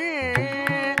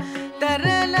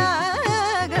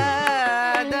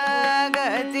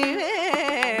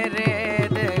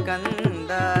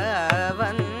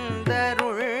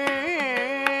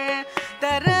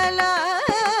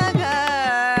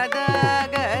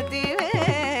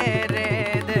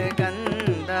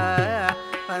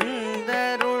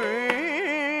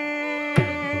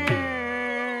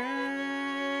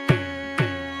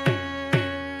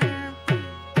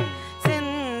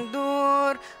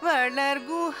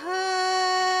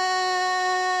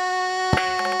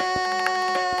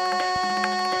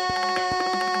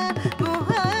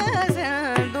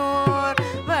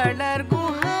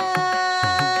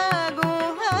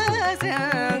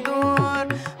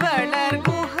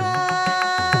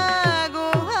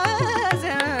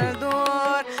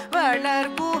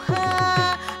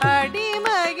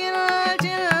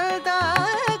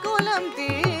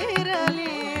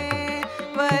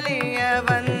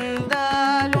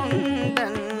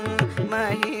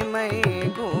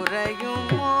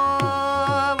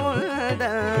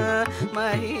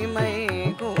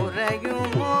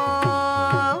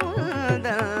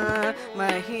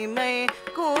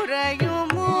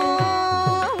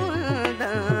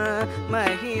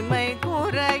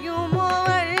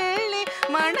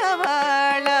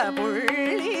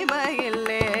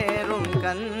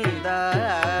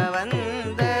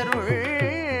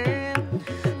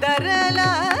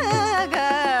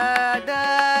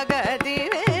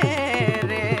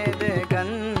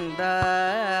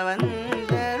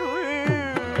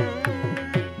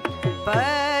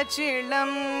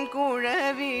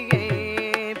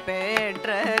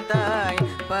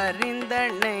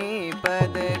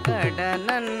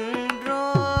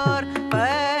நன்றோர்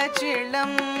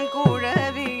பச்சிளம்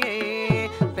குழவியை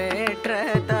பெற்ற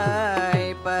தாய்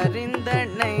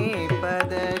பரிந்தனை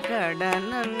பத கடனன்றோர்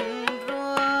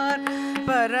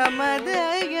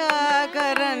பரமதயா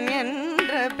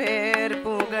பேர்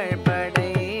புகழ்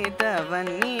படைத்தவன்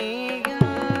நீயாரோர்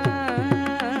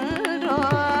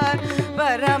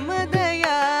பரமதயாகரன்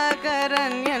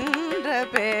என்ற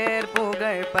பேர்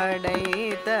புகழ்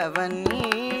படைத்தவன்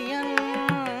நீயாரோர்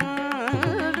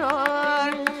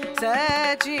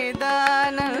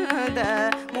சச்சிதானந்த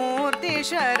மூர்த்தி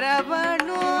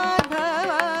சரவணோத்பவ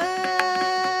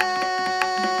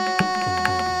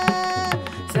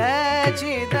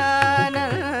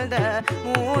சச்சிதானந்த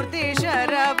மூர்த்தி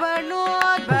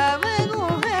சரவணோத்பவ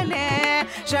குஹனே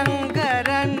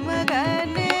சங்கரன்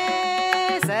மகனே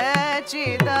சச்சிதானந்த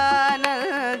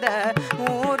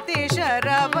மூர்த்தி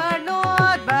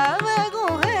சரவணோத்பவ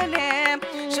குஹனே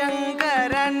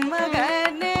சங்கரன்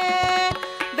மகனே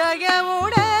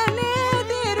தயவுடனே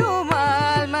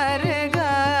திருமால்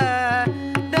மருகா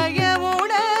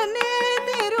தயவுடனே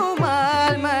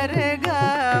திருமால் மருகா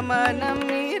மனம்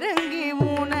இறங்கி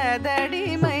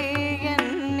உனதடிமை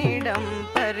என்னிடம்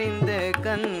பரிந்து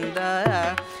கந்தா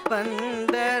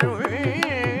வந்தருள்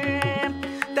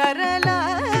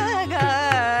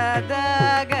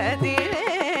தரலாகாதகதி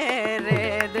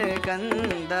வேறேது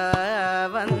கந்தா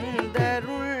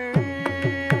வந்தருள்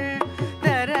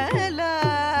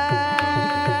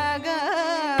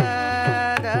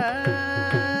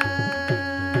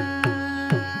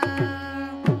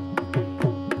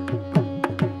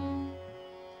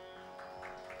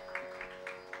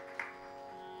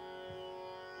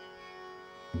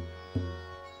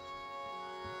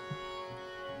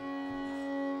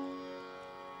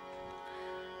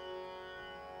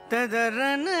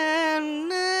ததரன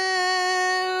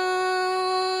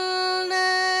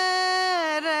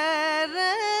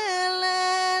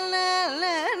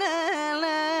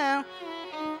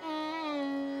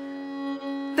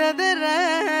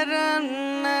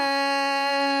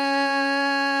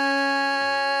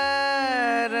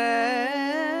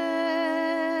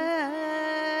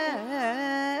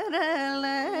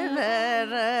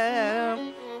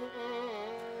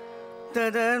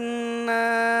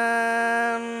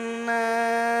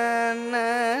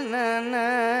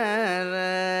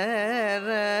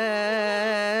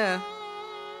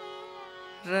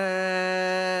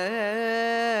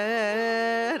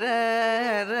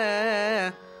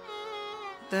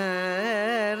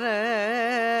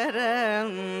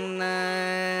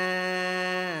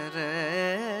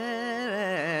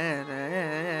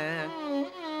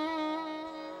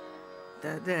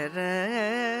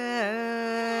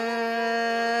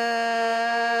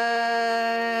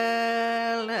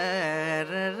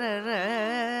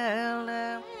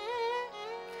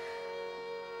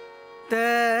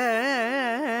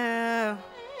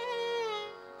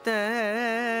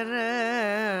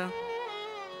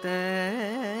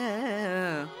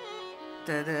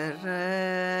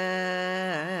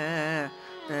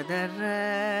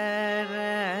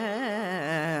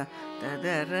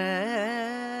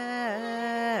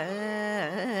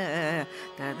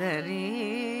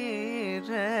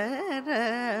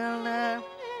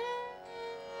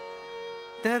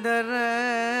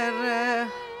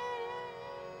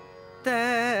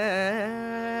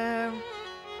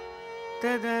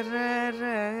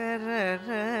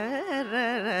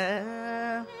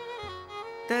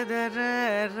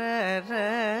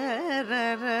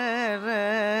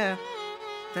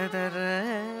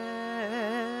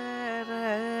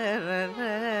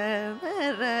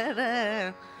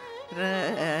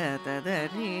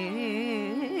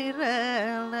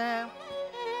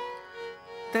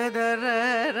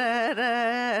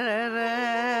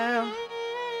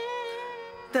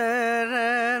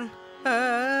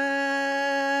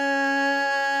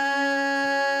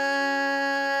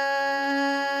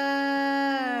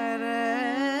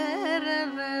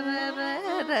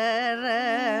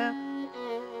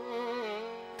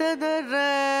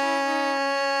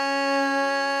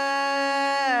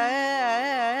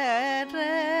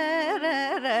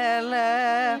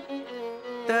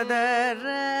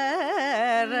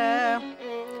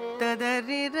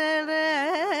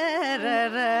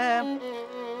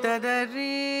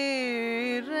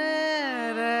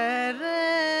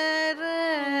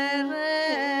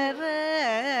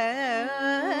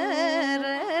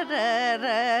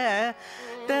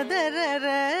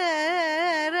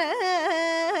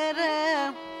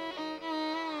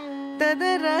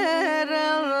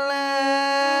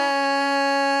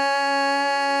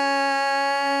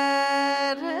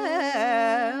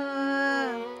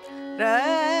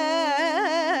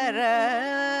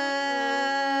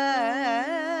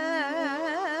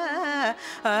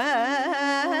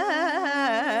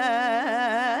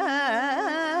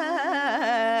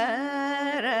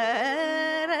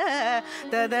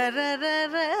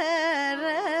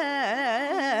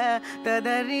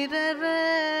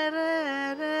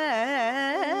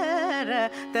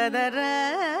ததர ததர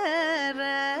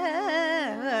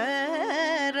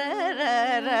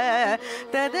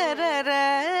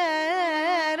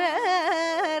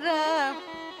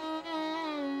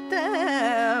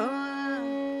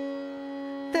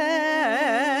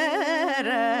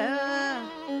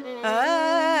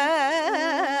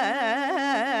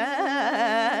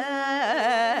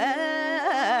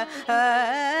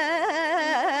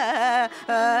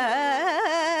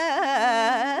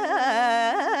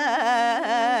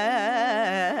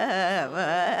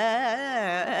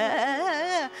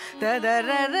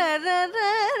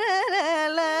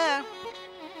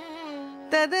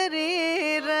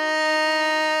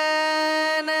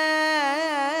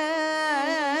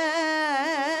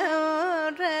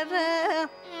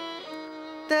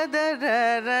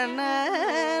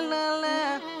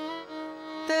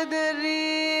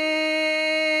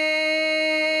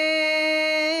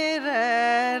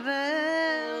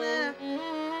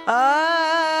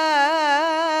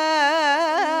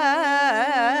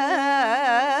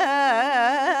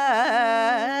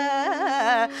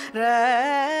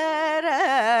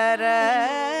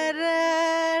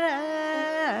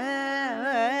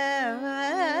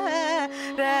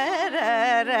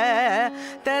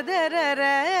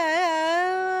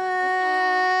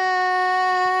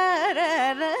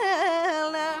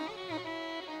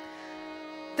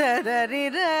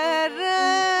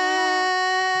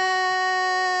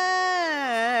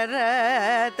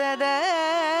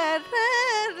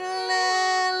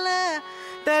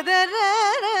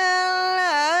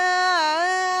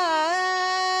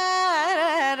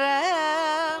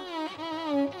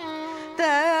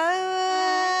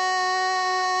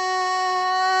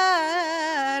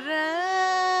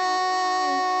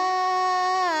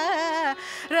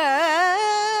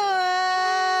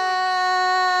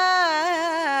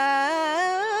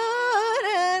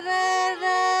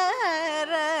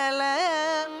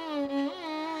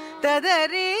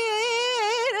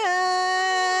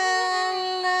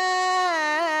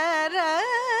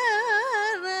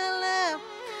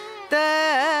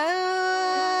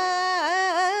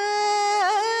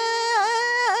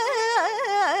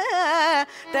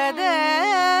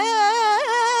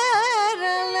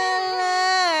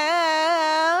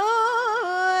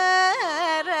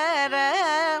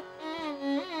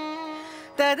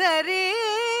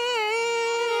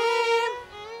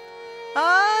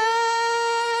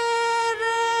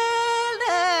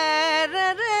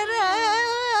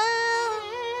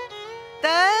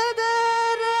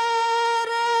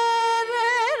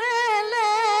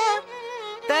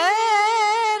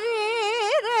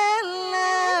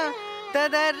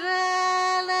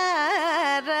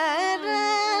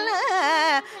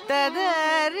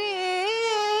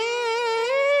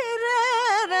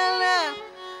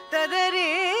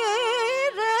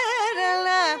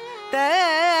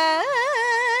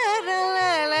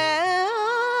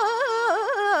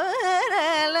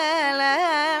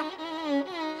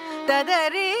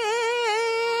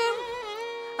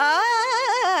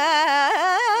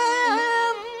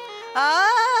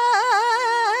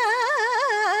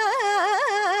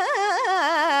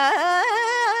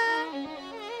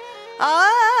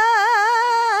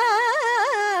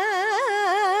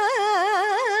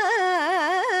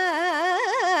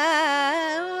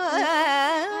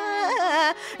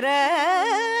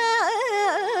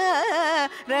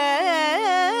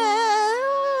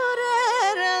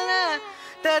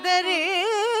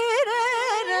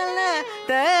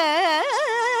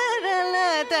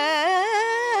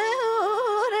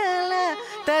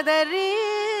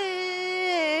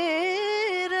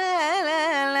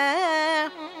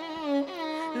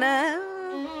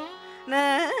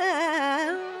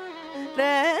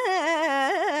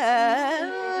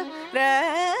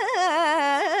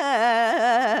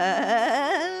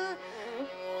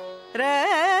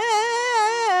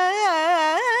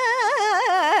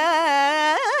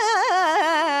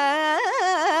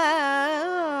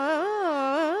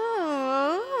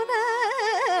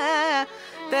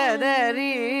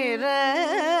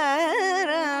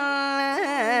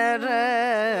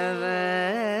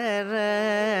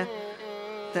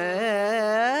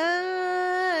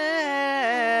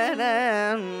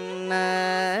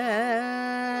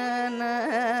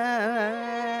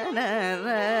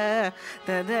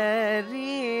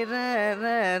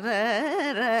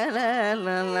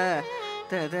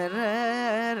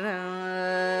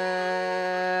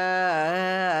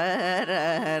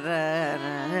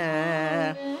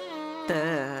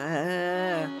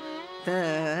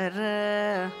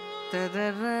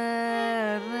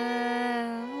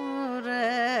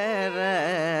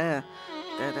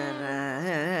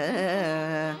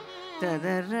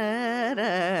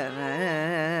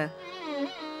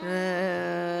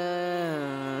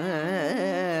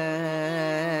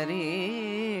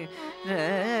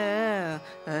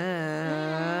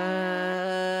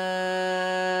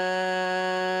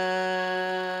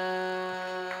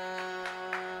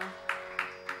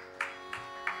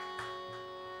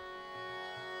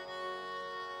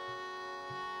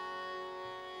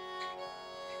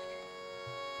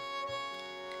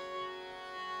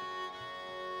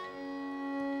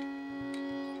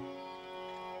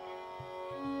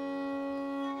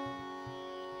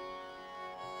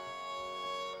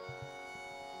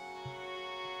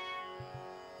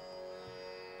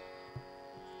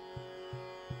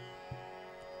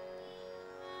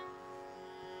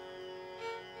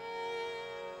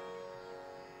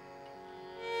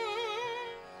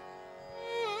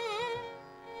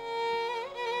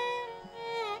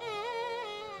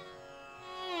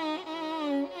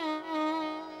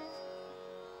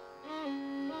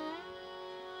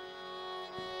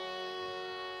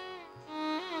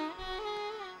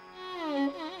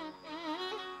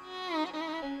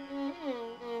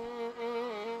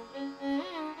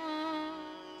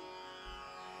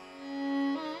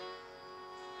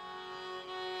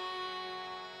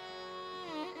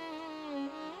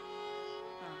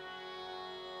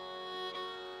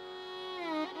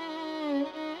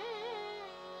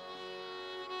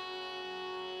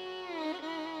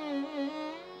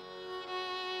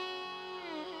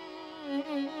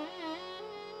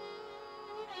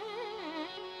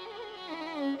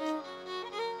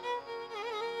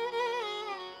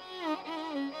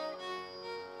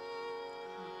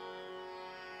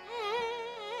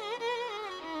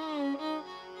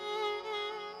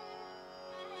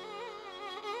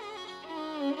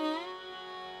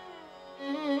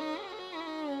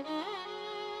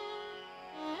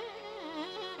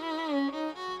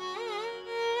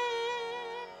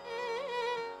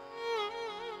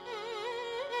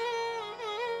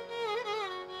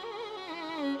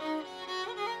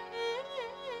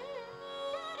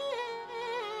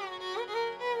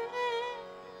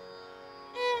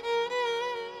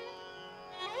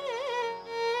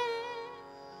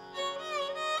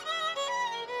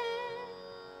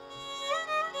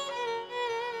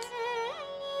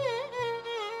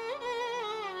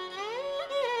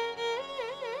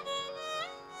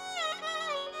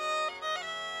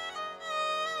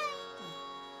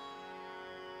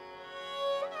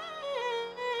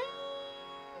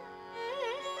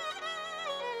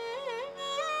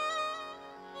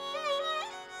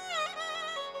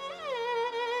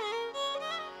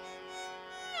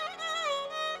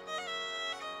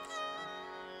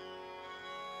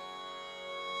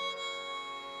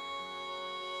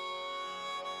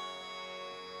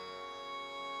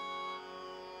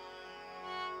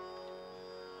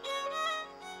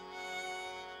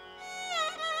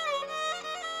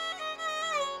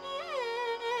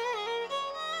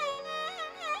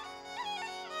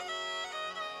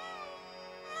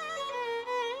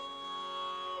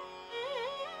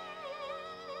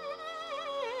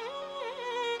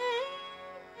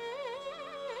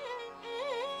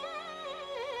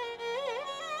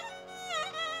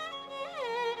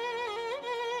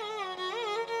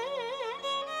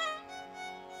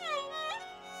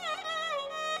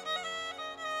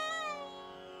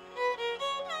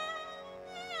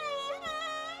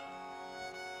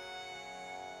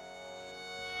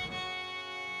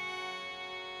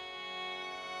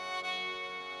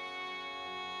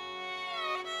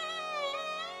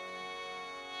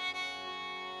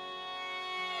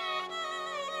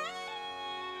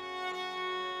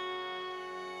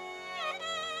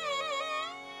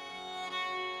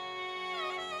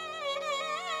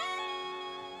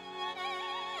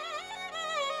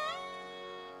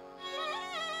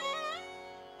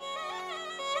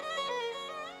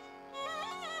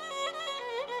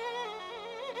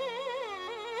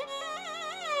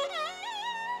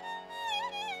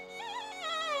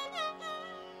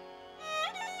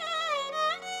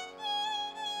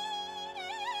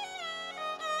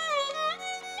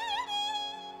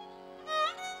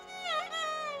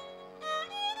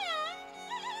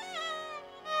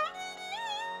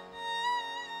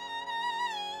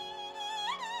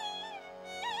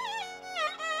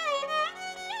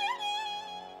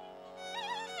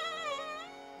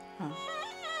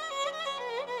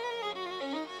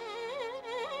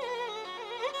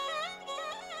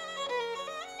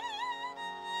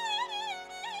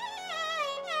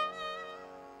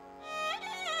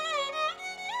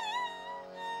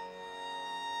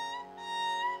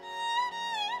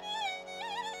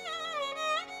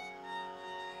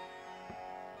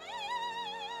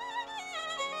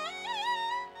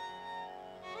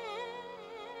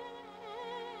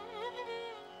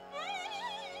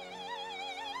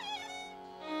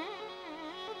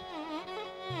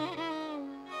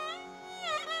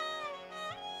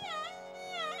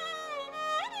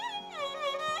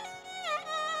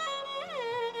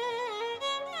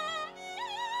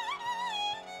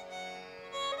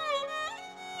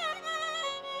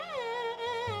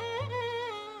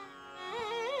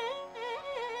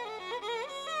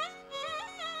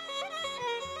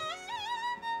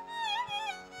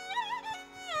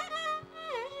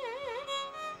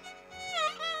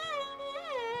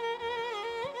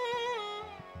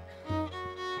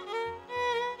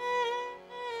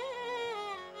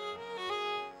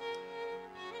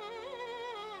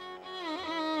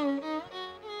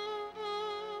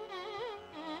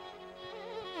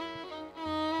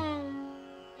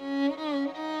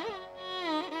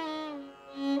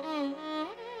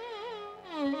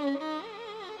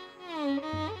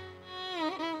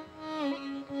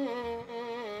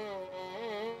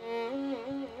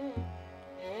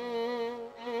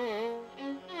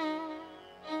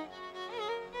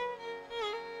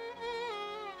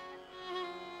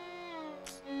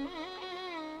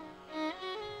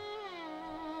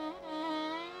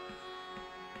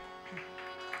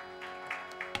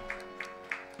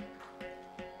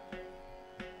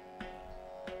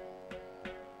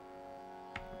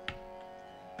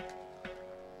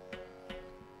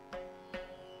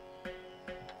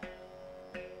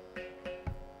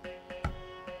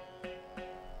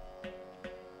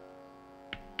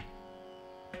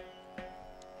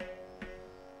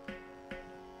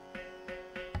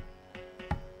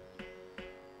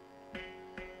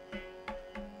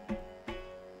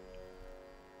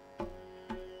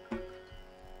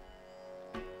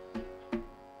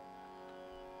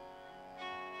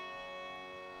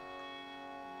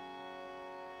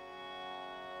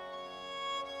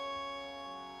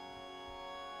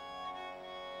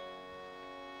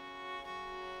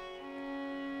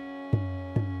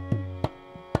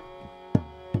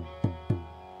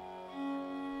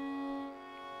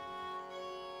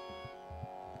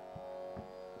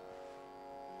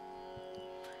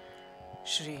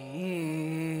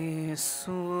श्री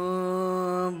सुब्रह्मण्याय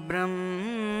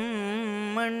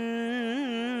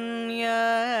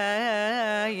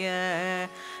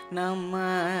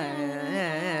नमस्ते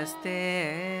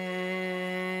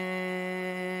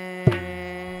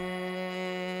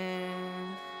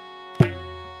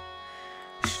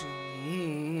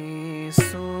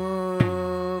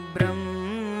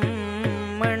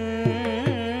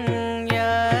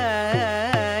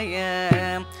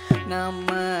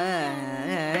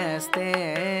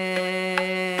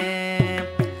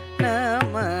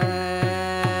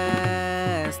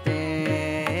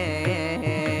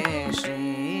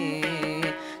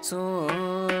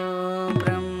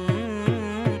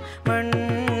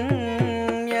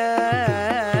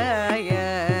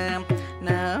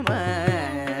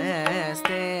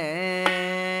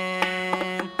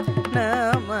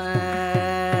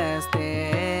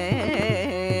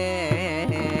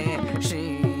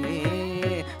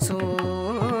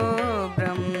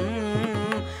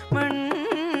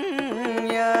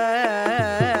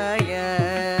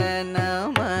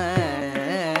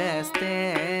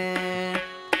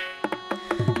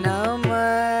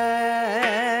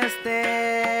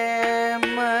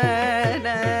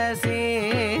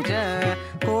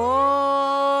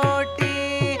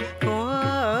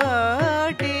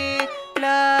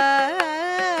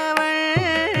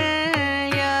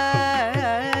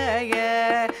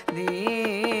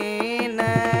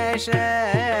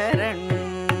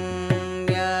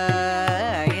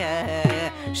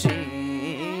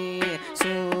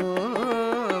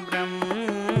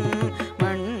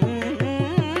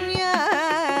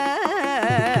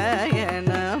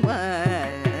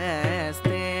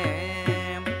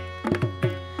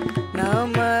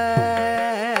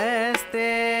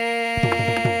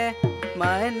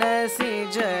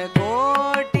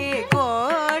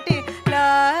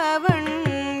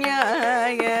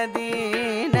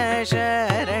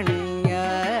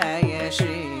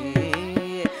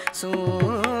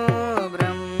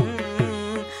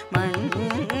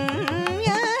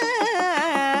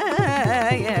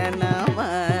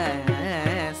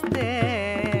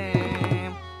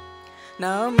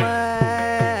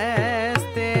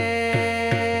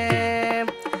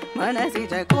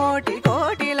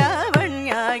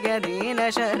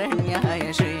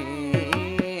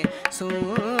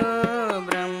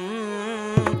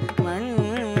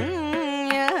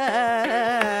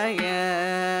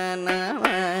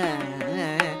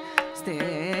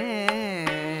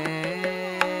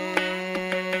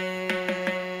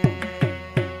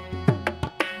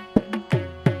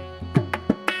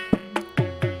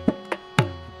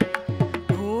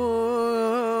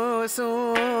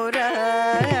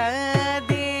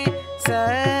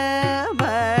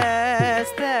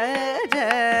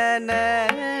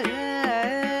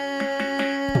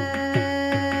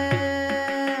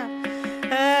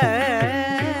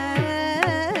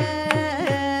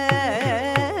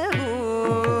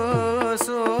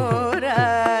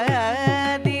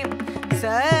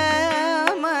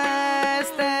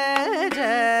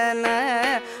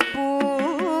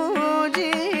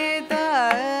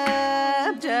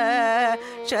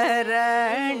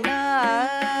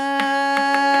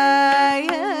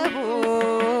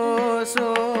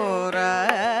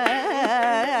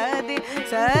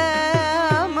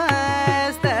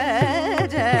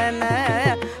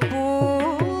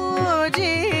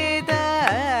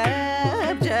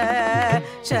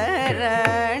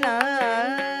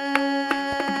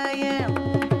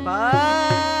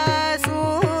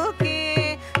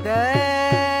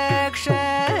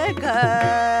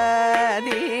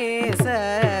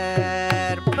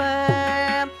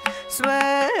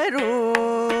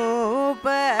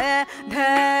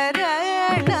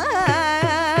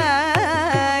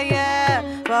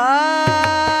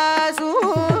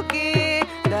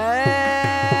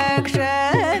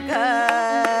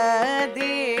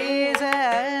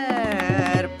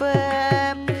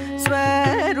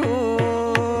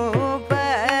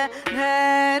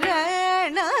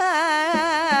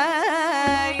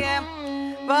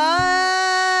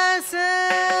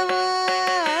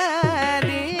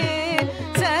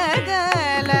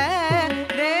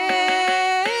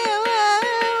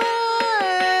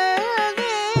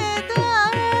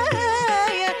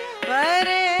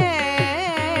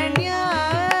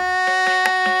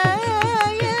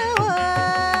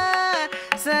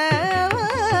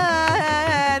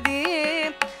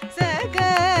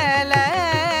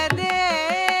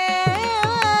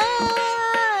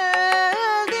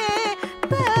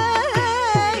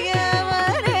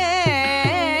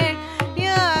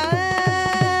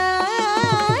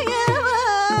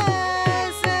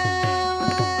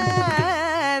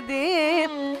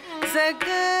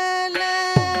सकल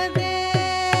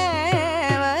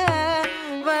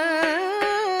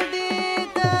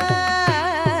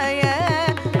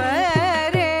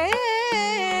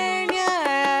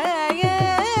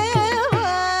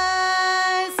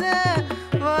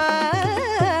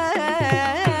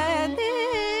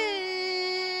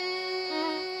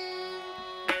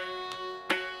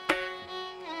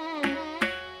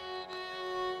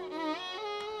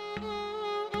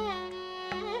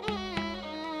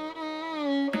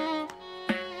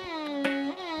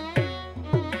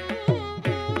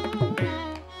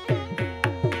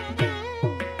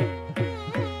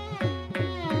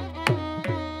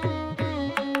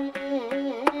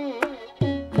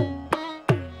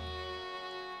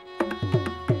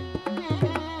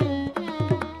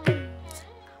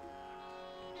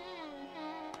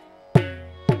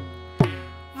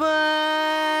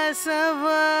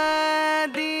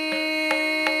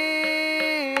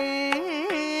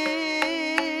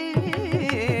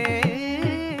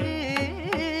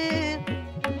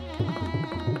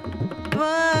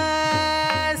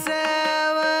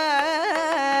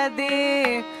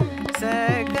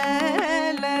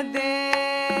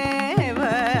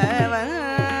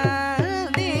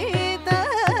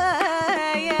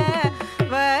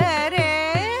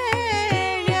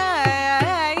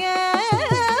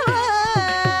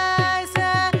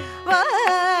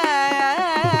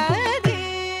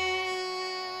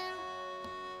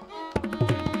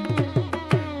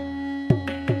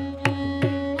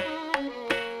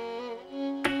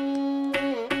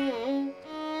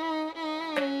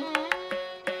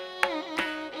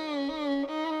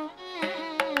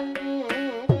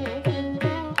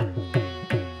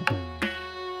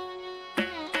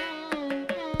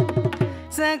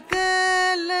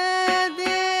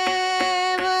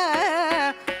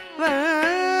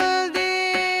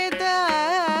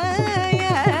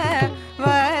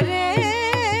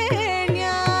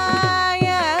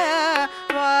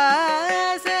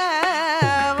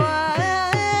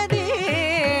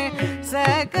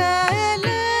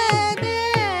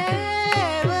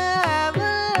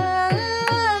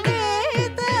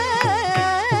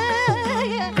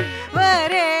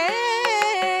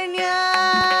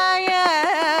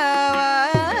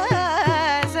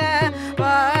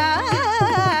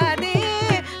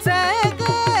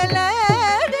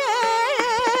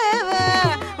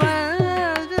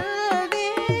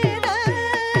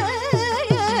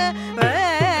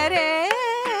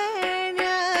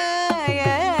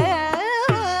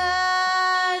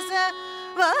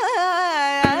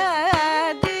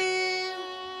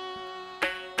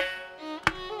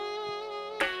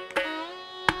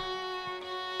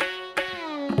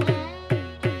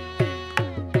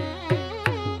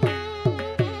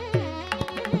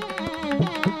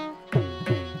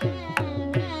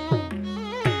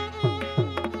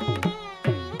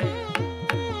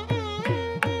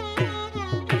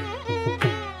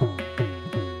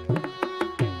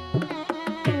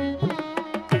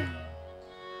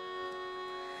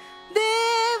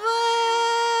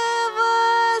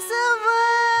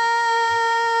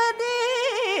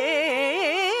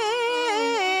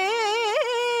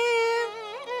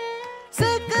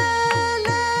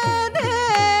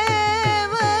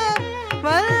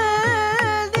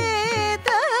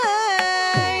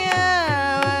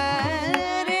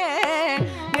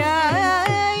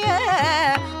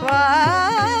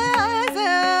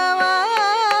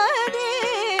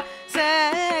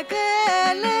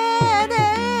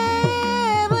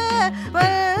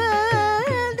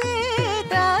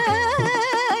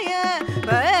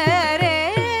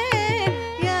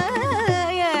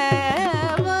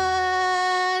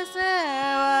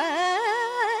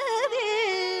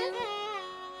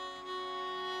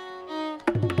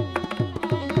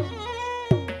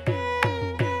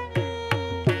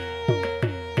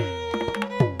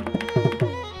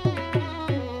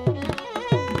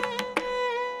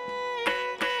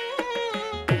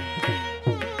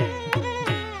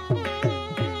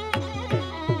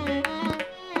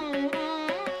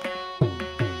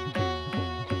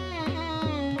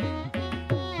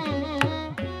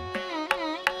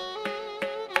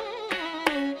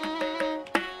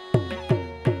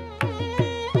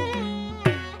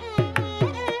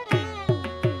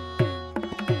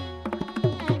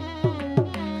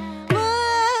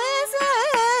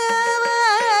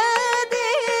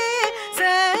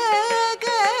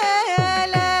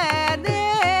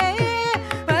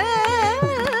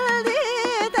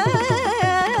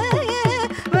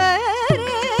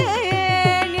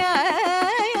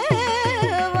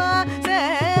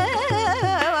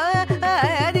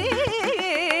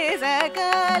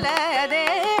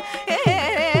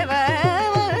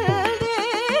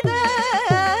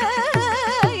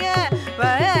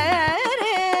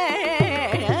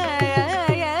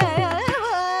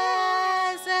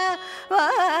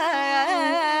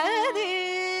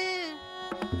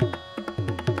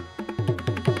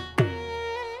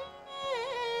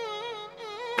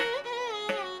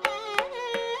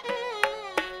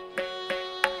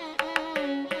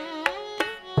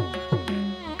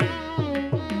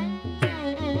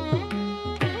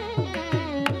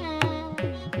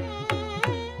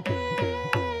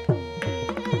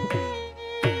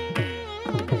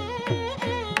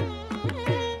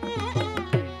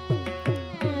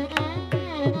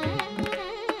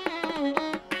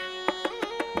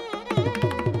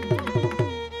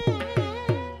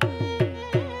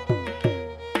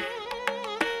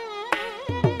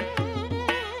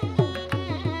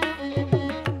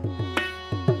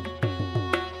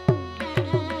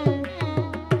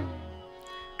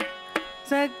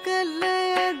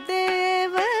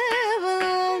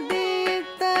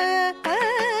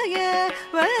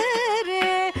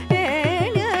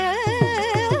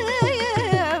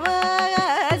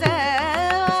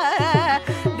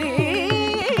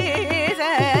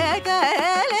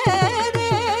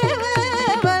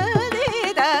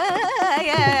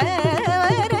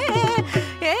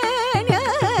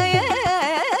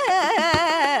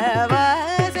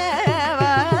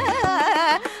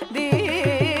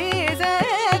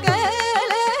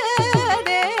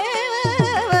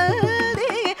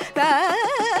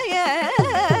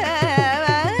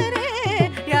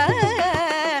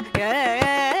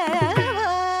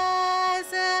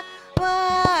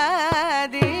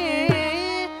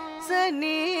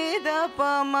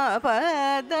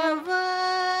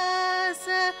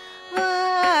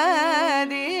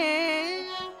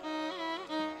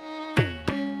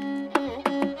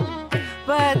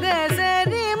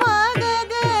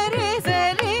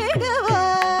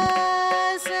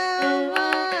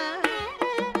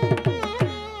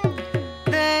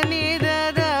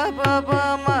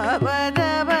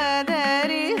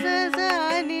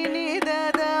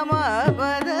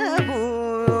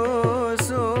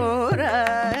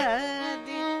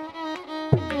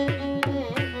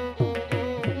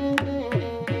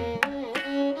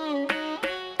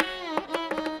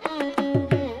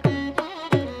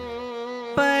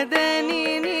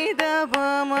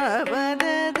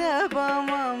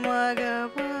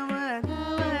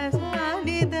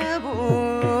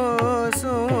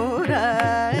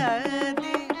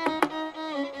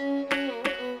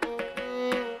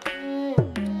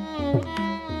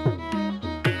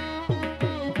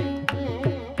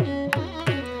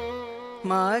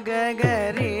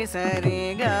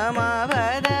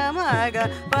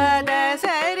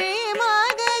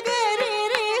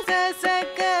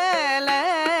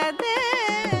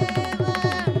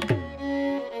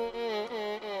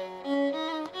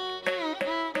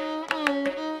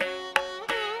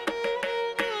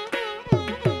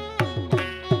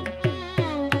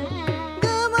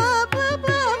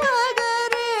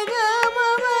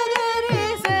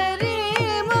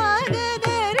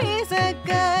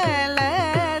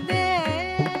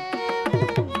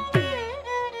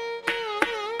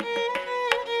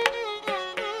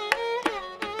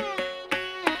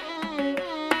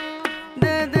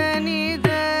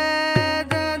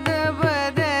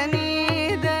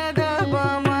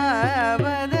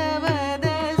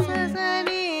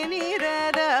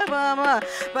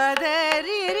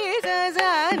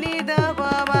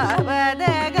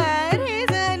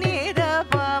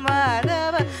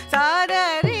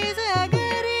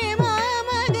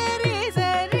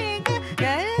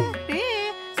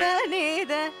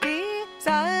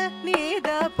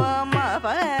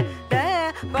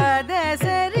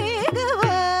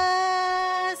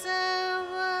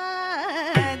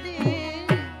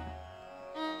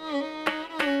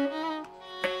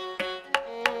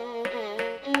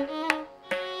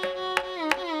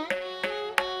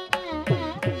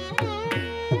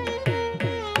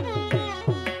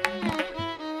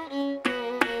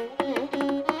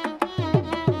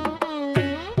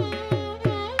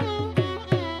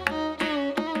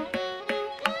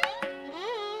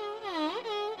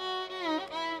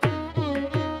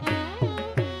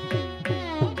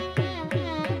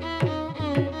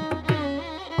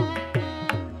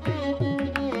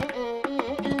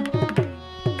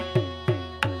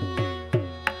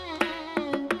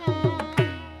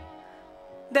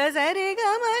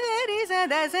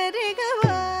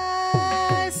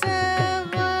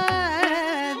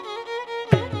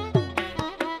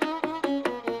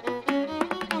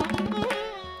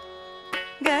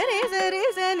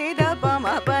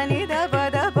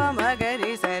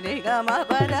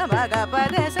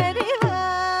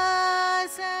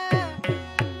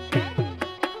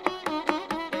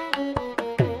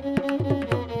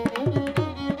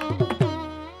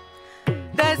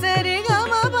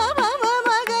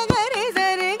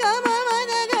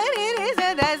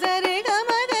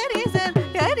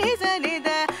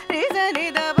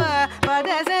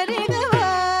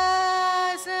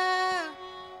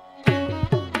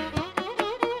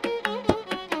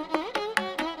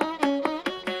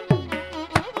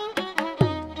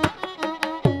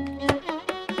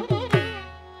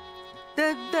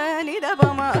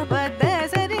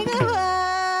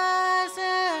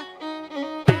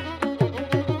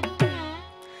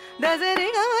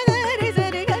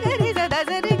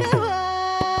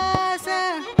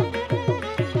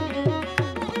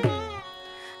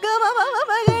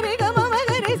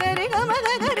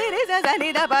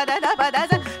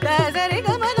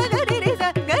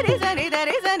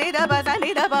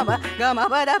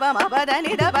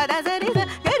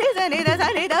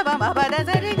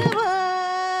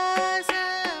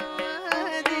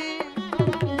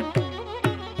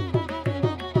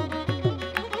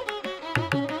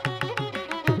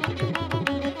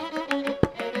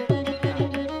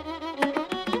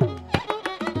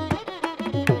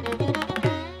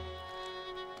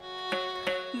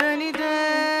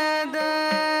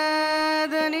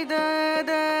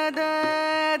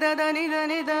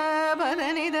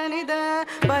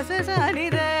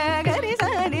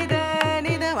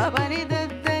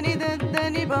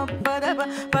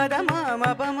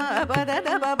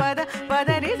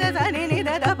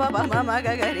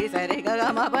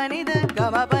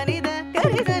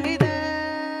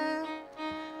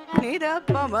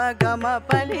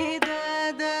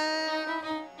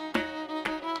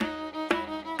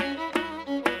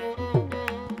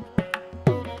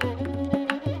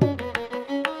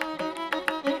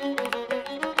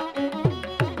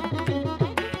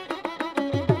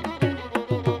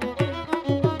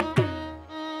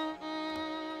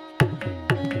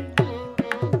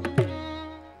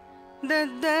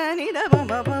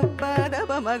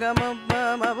maga ma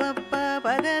ma pa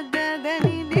pa da da da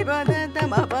ni ni pa da da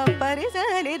ma pa pa ri sa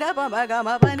ni da pa ma ga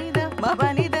ma pa ni da pa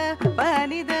ni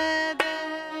da da.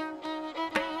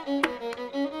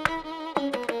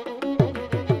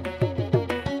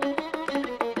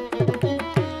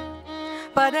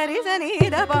 Pa da ri sa ni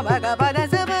da pa ma ga pa da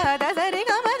sa ri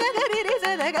ga ma ga ga ri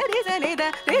sa da ga ri sa ni da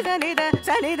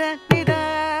sa ni da ni da.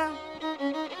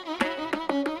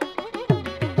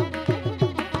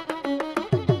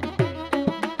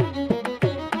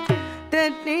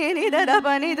 Ni da da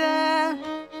pa ni da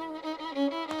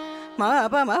ma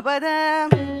pa da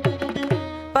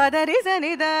pa da ri sa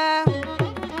ni da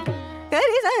ga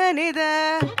ri sa ni da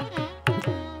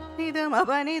ma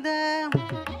pa ni da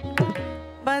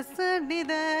pa sa ni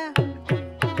da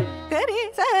ga ri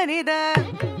sa ni da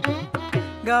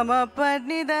ga ma pa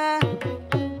ni da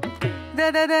da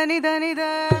da ni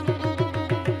da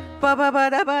pa pa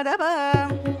da pa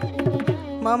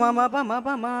ma ma pa ma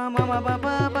pa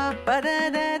pa da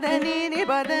da ni ni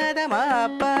pa da ma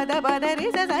pa da ri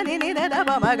sa ni ni da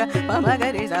pa ma ga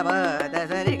ri sa pa da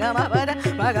sa ri ga ma pa da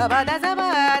pa da sa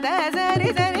ri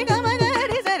ga ma ga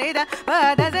ri sa ri da pa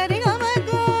da sa ri ga ma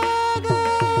ga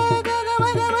ma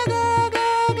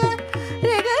ga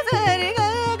ri ga sa ri ga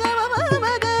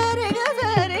ma ga ri ga sa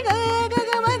ri ga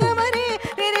ma ri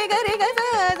ga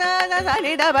sa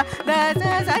ni da ba da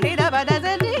sa ni da ba da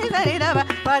sa ri da ba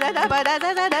pa da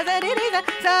sa ri ri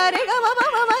sa ri ga ma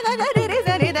ga ri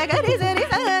sa ni da ga ri sa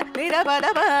ni da pa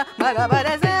ma ga pa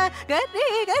da sa ga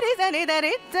ri sa ni da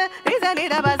ri sa ni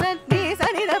da ba sa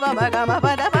ni da pa ma ga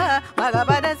pa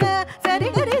da sa ri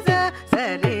ga ri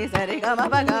sa ri ga ma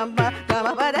pa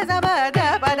da sa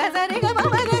pa da sa ri ga ma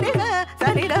ga ri sa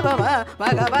ni da pa ma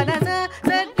ga pa da sa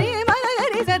ri ma ga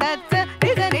ri sa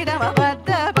ri sa ni da ma pa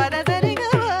da sa ri ga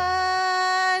ma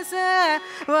sa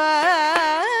wa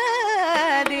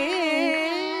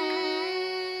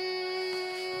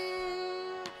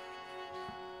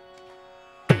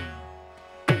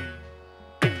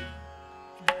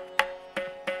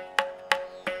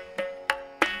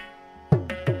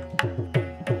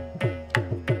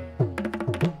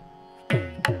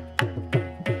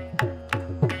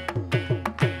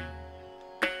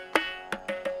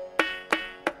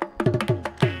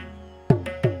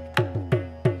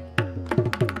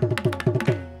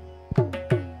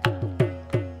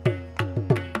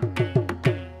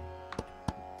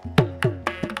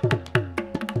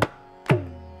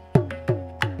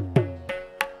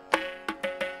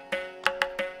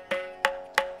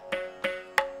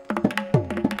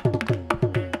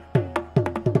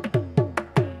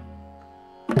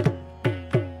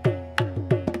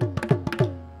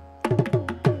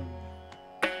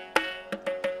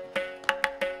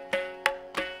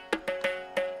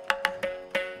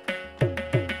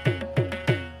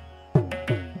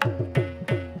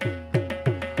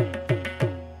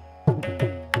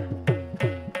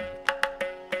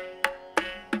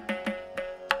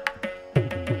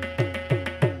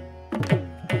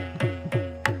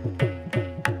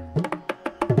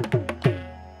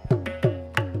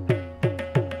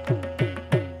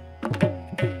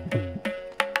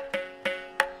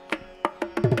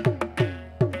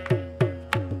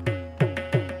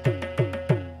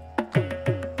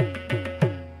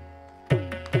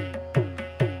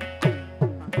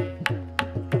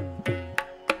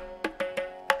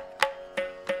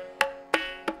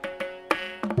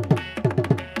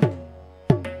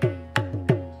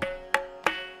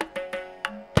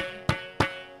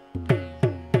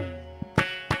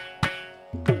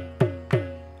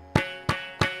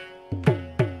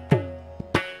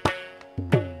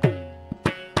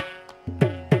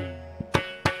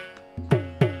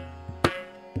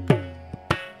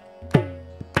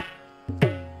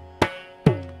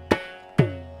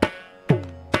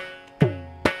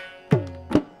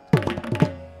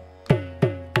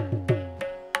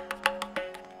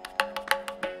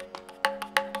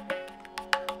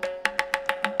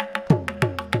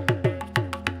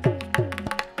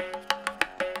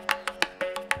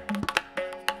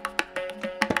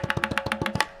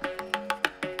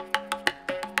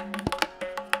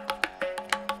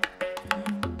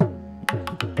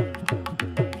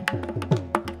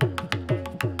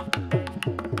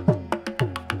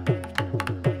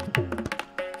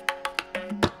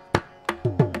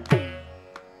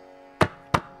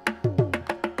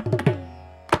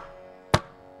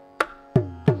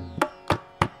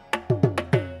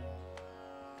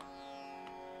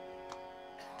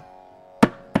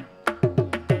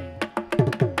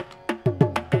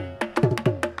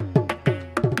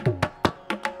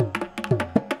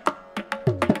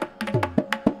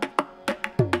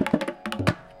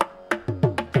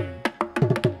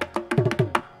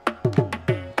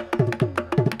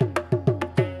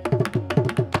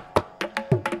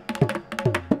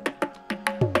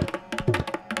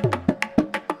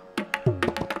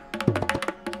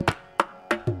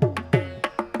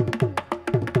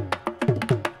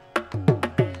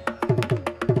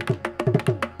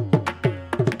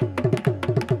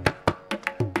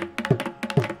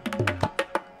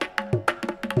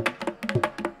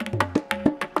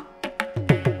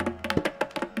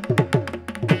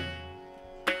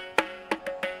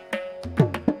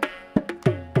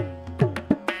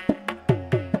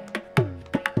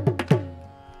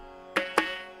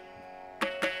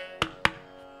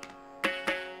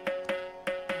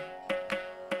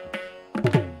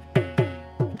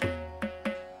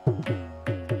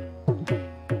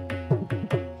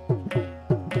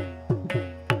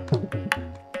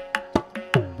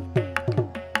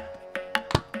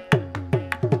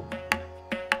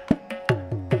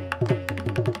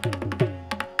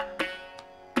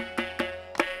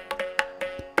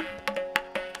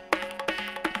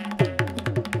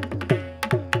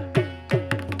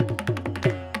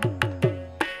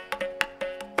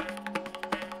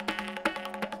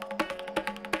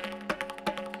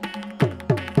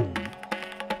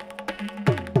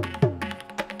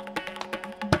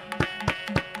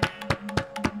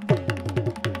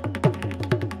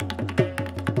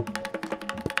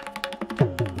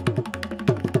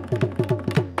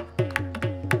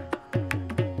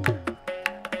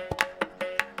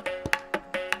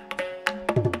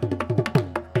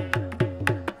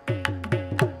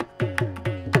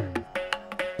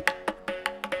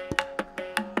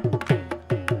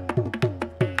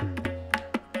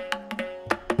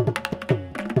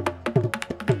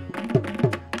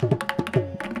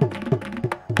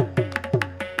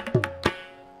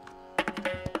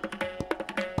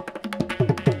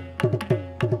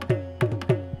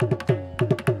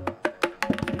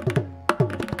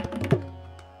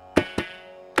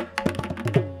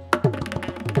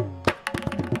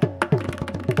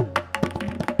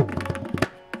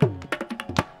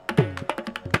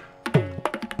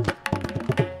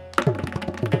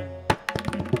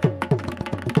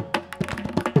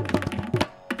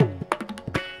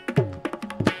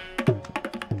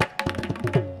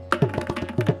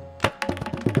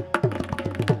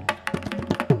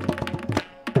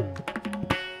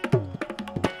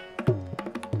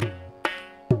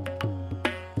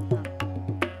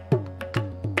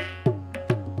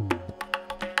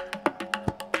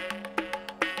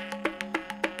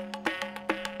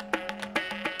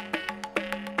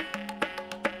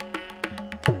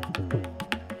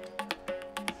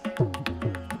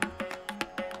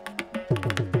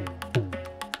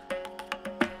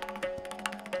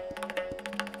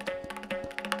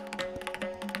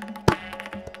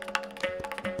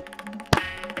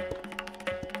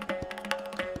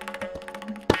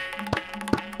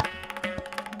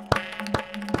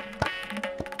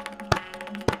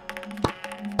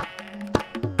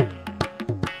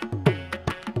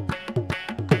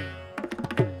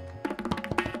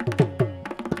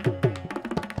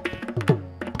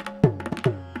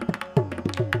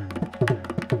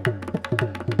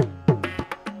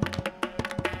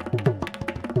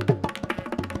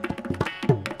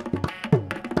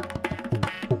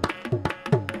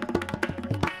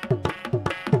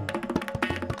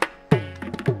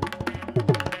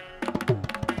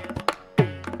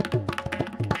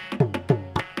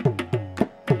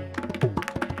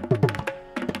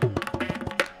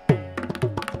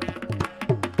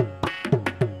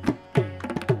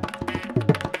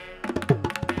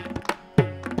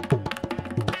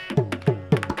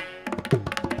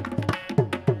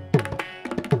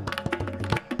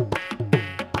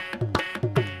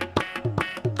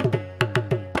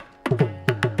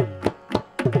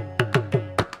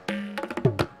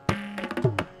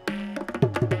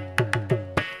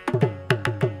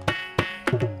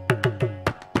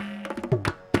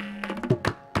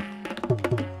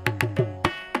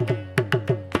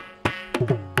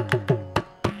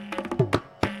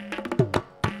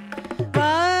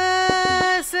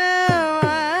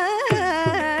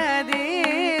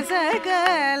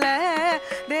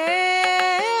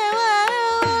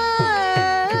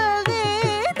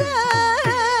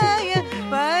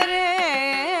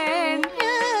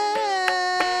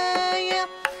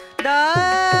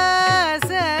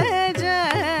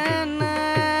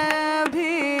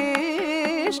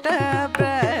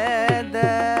इष्टप्रद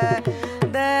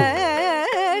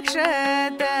दक्षतर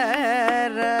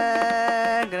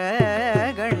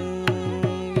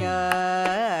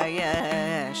ग्रगण्याय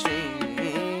Shri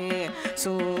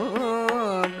सुब्रह्मण्याय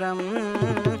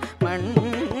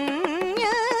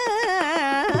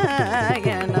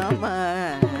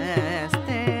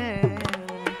नमस्ते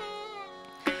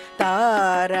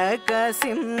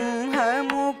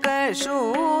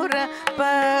तारकसिंहमुखशूर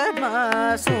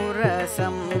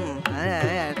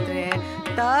पद्मासुरसंहर्त्रे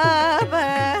तापत्रयहरण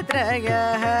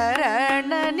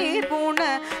निपुण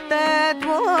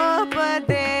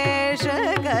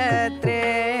तत्त्वोपदेशकर्त्रे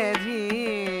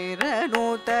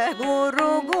धीरनुत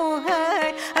गुरुगुहै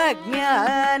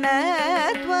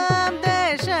अज्ञानत्वां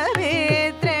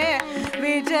दशवित्रे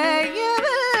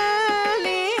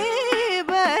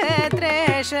विजयवल्लीभद्रे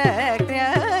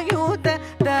शक्त्यायुत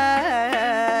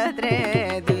दात्रे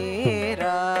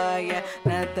धीराय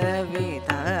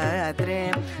नतविधात्रे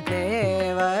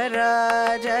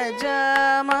देवराज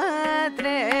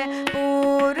जामात्रे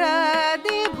पुरादिभुवन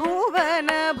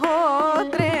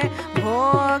भोत्रे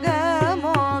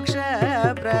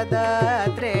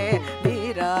भोगमोक्षप्रदात्रे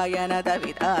धीराय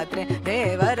नतविधात्रे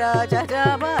देवराज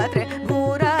जामात्रे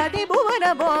पुरादिभुवन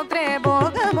भोक्त्रे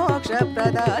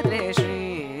भोगमोक्षप्रदात्रे श्री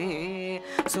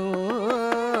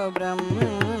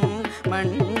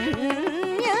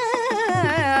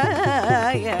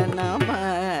सुब्रह्मण्याय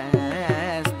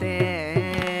नमस्ते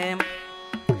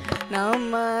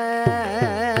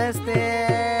नमस्ते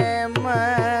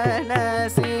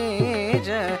मनसिज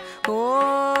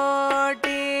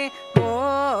कोटि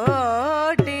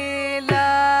कोटि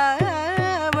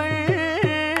लावण्याय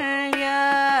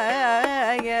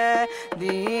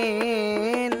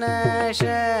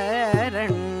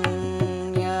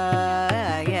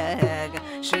दीनशरण्याय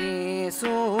श्री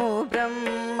सुब्रह्मण्याय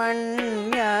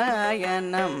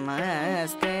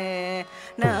नमस्ते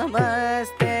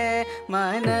नमस्ते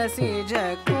मनसिज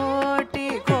कोटि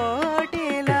कोटि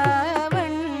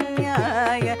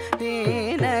लावण्याय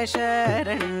दीनशरण्याय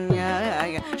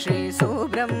श्री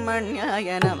सुब्रह्मण्याय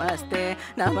नमस्ते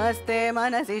नमस्ते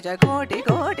मनसिज कोटि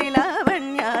कोटि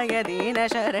लावण्याय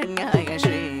दीनशरण्याय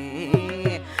श्री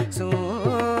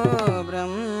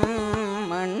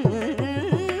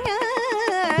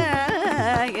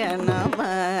सुब्रह्मण्याय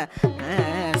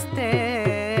नमस्ते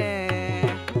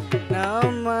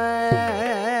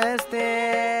नमस्ते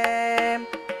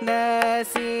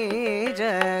नसिज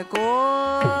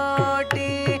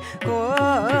कोटि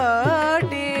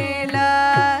कोटि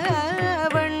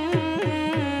लावण्याय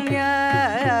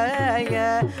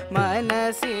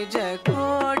मनसिज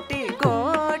कोटि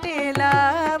कोटि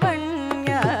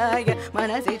लावण्याय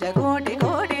मनसिज कोटि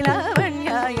कोटि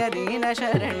लावण्याय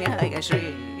दीनशरण्याय श्री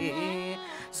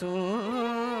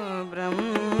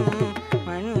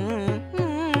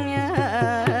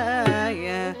सुब्रह्मण्याय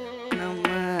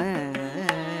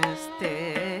नमस्ते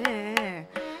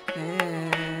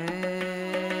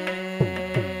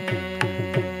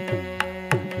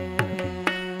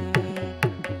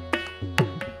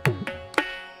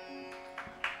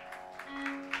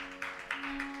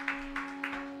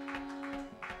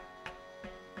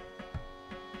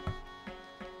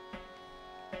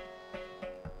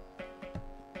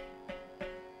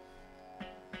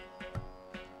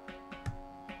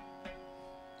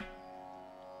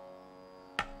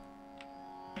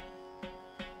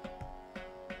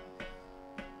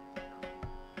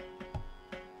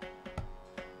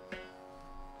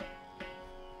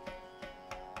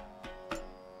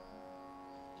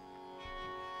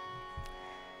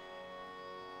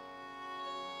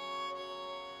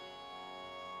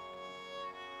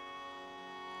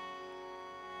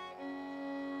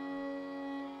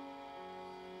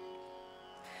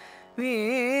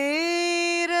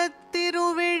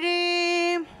வீரத்திருவிழி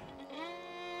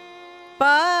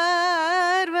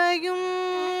பார்வையும்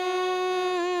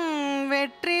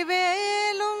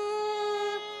வெற்றிவேலும்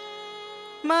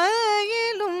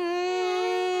மயிலும்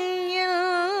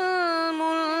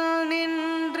முன்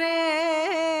நின்றே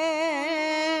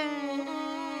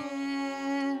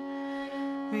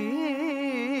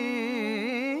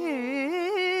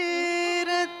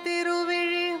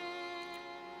வீரத்திருவிழி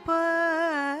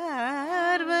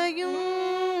பார்வையும்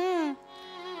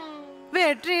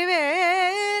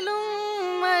வெற்றிவேலும்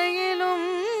மயிலும்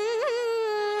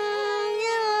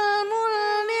முன்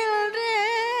நின்றே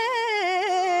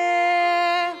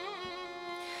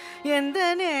எந்த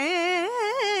நேரத்திலும்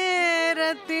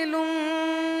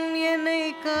என்னை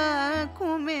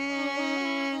காக்குமே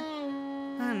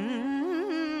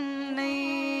அன்னை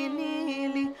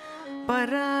நீலி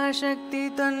பராசக்தி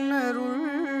தன்னருள்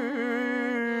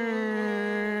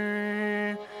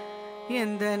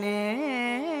எந்த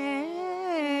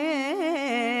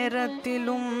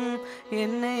நேரத்திலும்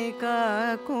என்னை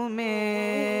காக்குமே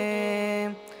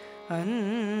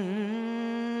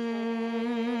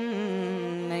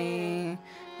அன்னை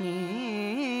நீலி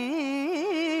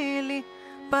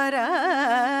பராசக்தி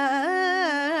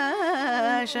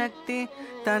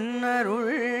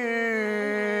தன்னருள்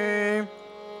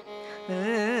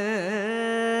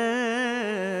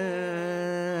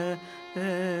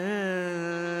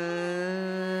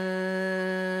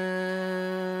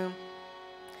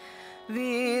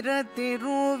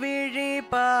வீரத்திருவிழி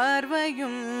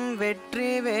பார்வையும் வெற்றி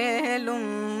வேலும்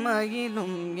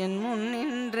மயிலும் என்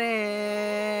முன்னின்றே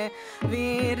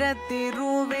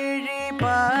வீரத்திருவிழி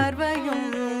பார்வையும்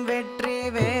வெற்றி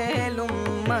வேலும்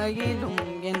மயிலும்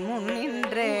என்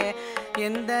முன்னின்றே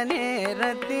எந்த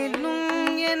நேரத்திலும்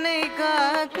என்னை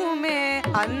காக்குமே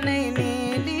அன்னை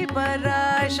நீலி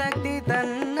பராசக்தி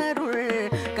தன்னருள்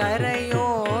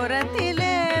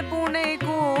கரையோரத்திலே புனை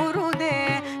கூறுதே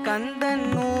கந்தன்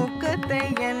நூக்கத்தை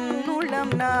என்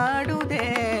உளம் நாடுதே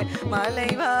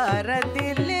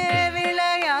மலைவாரத்திலே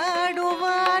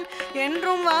விளையாடுவான்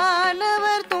என்றும்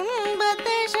வானவர்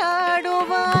துன்பத்தை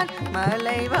சாடுவான்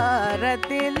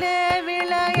மலைவாரத்திலே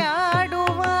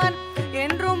விளையாடுவான்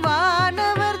என்றும்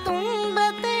வானவர்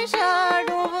துன்பத்தை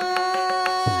சாடுவான்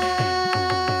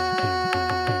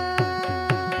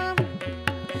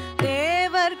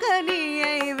தேவர்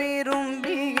கனியை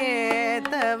விரும்பியே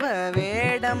தவ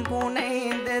வேடம்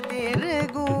புனைந்து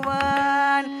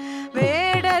திருகுவான்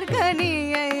வேடர்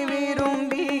கனியை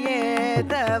விரும்பியே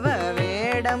தவ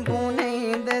வேடம்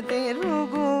புனைந்து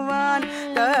திருகுவான்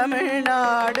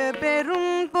தமிழ்நாடு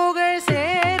பெரும் புகழ்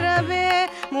சேரவே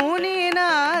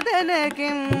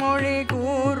முனிநாதனுக்கின் மொழி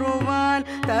கூறுவான்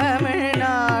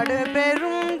தமிழ்நாடு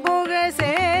பெரும் புகழ்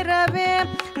சேரவே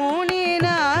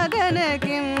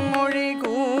முனிநாதனுக்கின் மொழி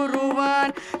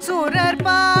கூறுவான் சுரர்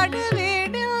பாடு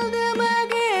வீடில்து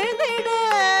மகிழ்ந்திட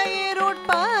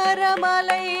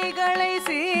இருட்பாரமலைகளை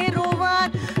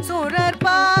சீருவான் சுரர்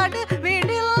பாடு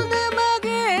விடில்து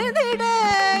மகிழ்ந்திட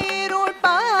இருட்பாரமலைகளை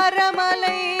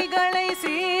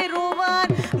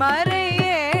சீருவான்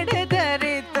மறையேடு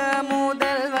தரித்த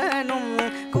முதல்வனும்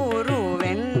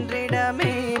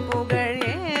குருவென்றிடமே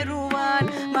புகழேறுவான்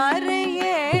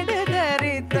மறையேடு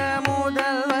தரித்த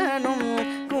முதல்வனும்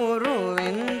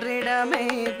குருவென்றிடமே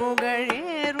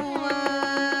புகழேறுவான்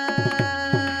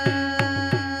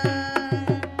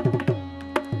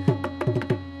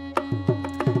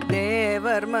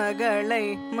தேவர் மகளை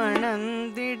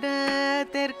மணந்திட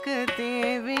தெற்கு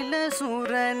தேவில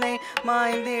சூரனை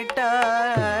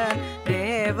மாய்ந்திட்டார்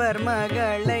தேவர்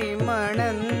மகளை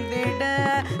மணந்திட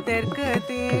தெற்கு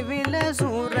தீவில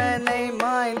சூரனை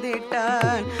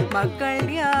மாய்ந்திட்டான்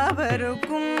மக்கள்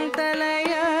யாவருக்கும்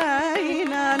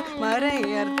தலையாயினான்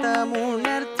மறையர்த்தம்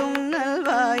உணர்த்தும்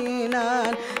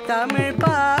நல்வாயினான் தமிழ்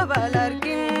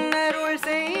பாவலர்க்கின்னருள்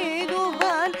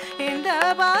செய்துவான் இந்த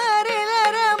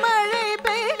பாரிலர மழை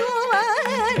பெய்துவான்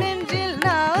நெஞ்சில்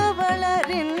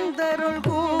நாவலரிந்தருள்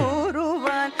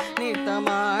கூறுவான்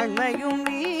நித்தமாண்மையும்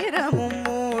வீரமும்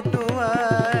மூட்டுவான்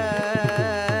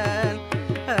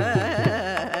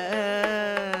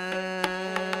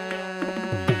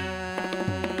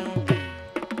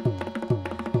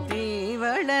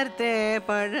தீவளர்த்தே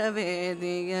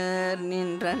பழவேதியர்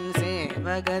நின்றன்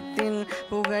சேவகத்தின்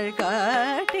புகழ்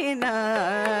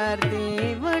காட்டினார்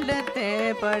தீவளர்த்தே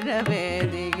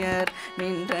பழவேதியர்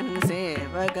நின்றன்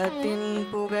சேவகத்தின்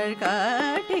புகழ்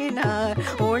காட்டினார்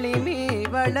ஒளிமீ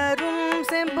வளரும்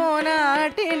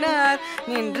செம்போனாட்டினார்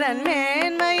நின்றன்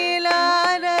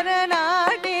மேன்மயிலாரர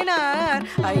நாட்டினார்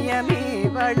ஐயமீ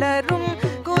வளரும்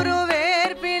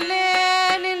குருவேற்பிலே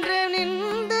நின்று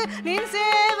நின்று நின்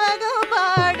சேவகம்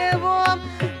பாடுவோம்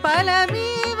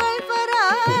பலமீவள்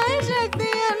பராசக்தி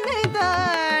அன்னை தான்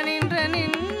நின்ற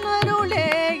நின்னருளே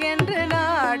என்று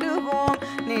நாடுவோம்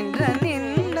நின்ற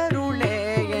நின்னருளே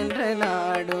என்று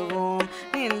நாடுவோம்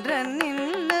நின்ற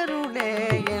நின்னருளே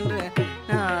என்று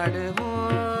நாடுவோம்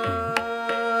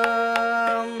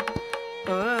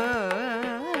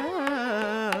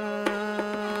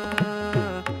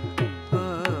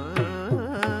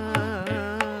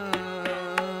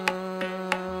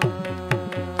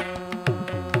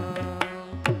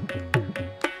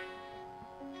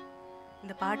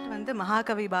இந்த பாட்டு வந்து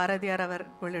மகாகவி பாரதியார்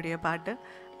அவர்களுடைய பாட்டு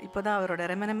இப்போதான் அவரோட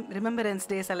ரிமெம்பரன்ஸ்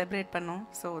டே செலிப்ரேட் பண்ணோம்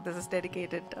so this is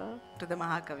dedicated to the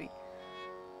மகாகவி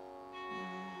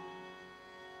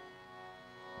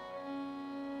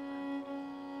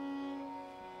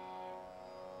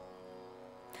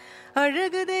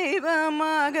அழகு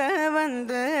தெய்வமாக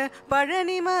வந்து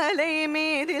பழனிமலை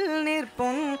மீதில்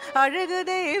நிற்பும் அழகு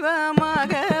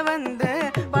தெய்வமாக வந்து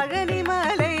பழனி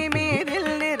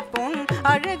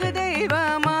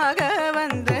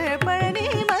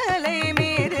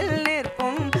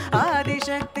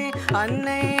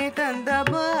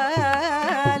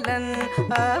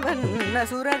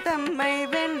சுரத்தம்மை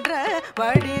வென்ற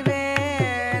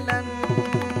வடிவேலன்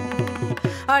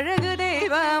அழகு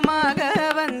தெய்வமாக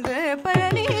வந்து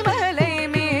பழனிமலை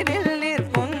மீதில்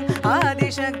நிற்கும்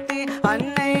ஆதிசக்தி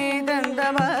அன்னை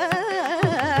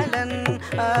தந்தபாலன்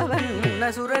அவன்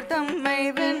சுரத்தம்மை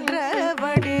வென்ற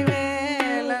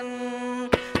வடிவேலன்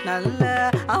நல்ல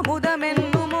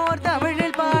அமுதமென்னுமோர்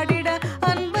தமிழில் பாடிட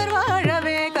அன்பர்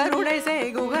வாழவே கருணை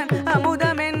செய்குகன்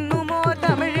அமுதமென்னுமோர்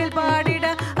தமிழில் பாடிட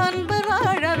அன்பர்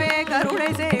வாழவே கருணை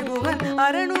செய்குகன்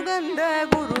அரணுகந்த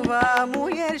குருவா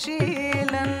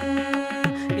முயற்சீலன்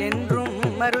என்றும்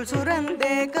மருள்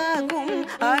சுரந்தே காக்கும்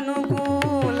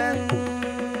அனுகூலன்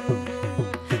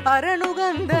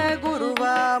அரணுகந்த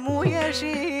குருவா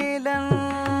முயற்சீலன்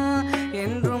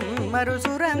என்றும் மருள்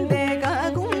சுரந்தே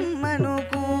காக்கும்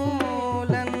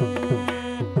அனுகூலன்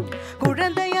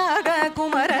குழந்தையாக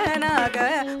குமரனாக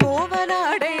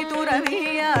கோவநாடை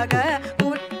துறவியாக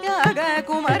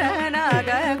குமரனாக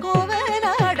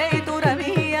கோவநாடை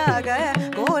துறவியாக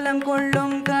கோலம்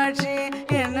கொள்ளும் காட்சி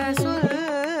என்ன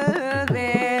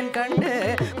சொல்வேன் கண்டு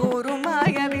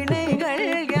கூறுமாய வினைகள்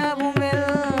யாவும்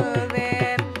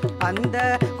வெல்வேன் அந்த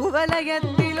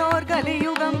குவலயத்திலோர்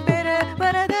கலியுகம் பெற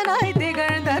வரதனாய்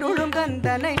திகழ்ந்தருளும்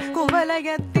கந்தனை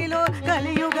குவலயத்திலோர்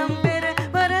கலியுகம் பெற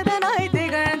வரதனாய்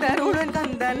திகழ்ந்தருளும்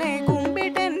கந்தனை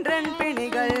கும்பிட்டென்றன்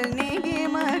பிணிகள் நீங்கி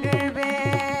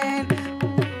மகிழ்வேன்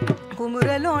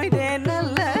குமுறலோய்தே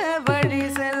நல்ல வழி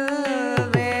செல்வேன்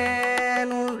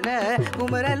உள்ள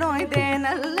குமுறலோய்தே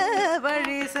நல்ல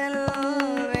வழி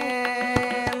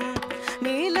செல்வேன்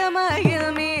நீலமயில்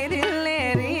மீதில்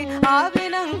ஏறி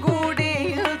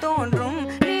ஆவினங்கூடியில் தோன்றும்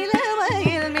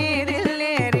நீலமயில் மீதில்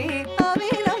ஏறி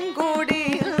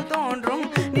ஆவினங்கூடியில் தோன்றும்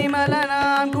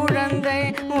நிமலனாம் குழந்தை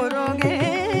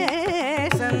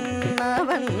முருகேசன்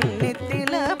அவன்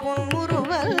நித்தில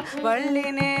பொன்முறுவல்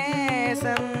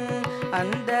வள்ளினேசன்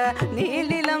அந்த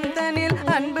நீலிலம் தனில்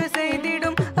அன்பு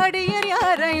செய்திடும் அடியர்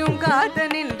யாரையும் காத்து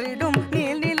நின்றிடும்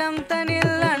நீலிலம்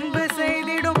தனில் அன்பு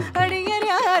செய்திடும் அடியர்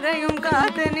யாரையும்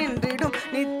காத்து நின்றிடும்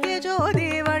நித்திய ஜோதி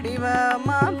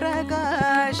வடிவமா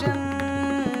பிரகாசன்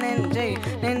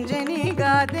நெஞ்சை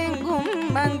நீகாதெங்கும்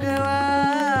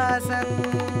மங்குவாசன்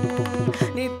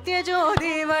நித்திய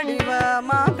ஜோதி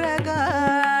வடிவமா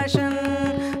பிரகாசன்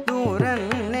தூரன்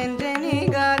நெஞ்சை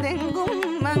நீகாதெங்கும்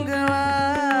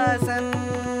மங்குவாசன்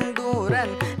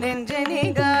தூரன் நெஞ்சை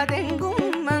நீகாதெங்கும்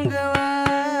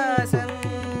மங்குவாசன்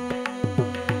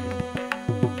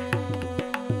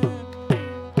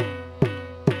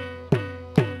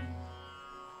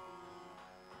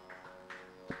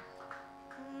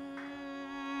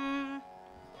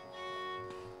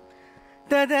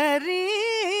ததரி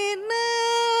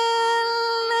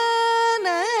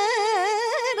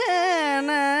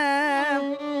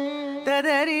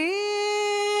ததரி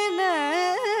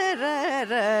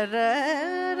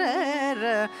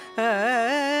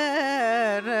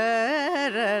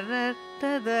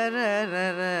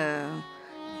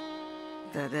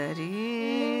ததரி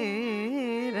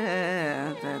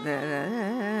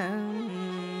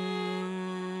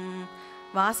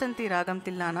வாசந்தி ராகம்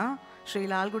தில்லானா ஸ்ரீ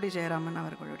லால்குடி ஜெயராமன்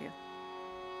அவர்களுடைய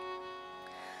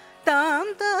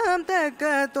தாம் தாம் தக்க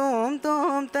தோம்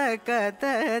தோம் தக்க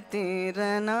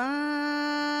தீரனா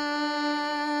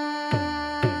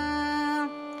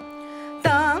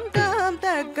தாம் தாம்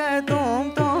தக்க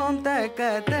தோம் தோம் தக்க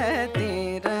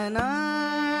தீரனா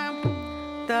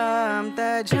தாம்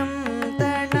தஜம்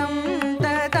தனம்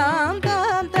தாம்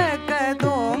தாம் தக்க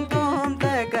தோம் தோம்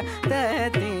தக்க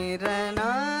தீரனா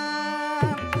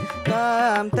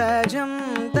தாம் தஜம்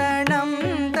தனம்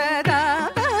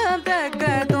தாம் தக்க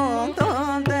தோம்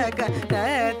தோம் தக்க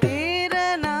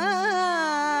தீரனா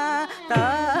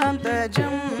தாம்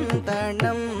தஜம்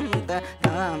தனம்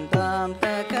தாம் தாம்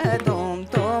தக்க தோம்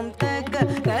தோம்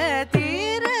தக்க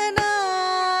தீரனா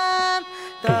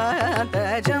தாம்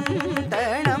தஜம்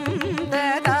தனம்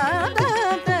தாம் தாம்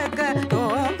தக்க தோம்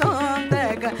தோம்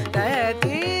தக்க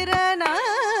தீரனா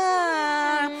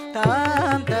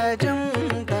தாம் தஜம்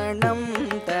தனம்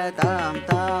தாம்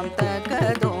தாம் தக்க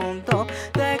தோம் தோம்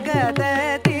தக்க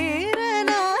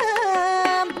தீரனா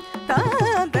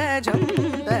தாம் தஜம்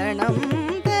தனம்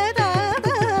தாம்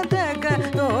தக்க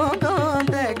தோம் தோம்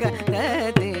தக்க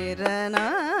தீரனா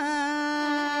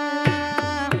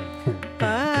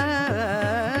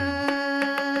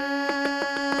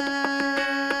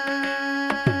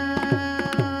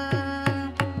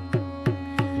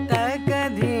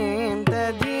தகதீம்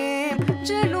ததீம்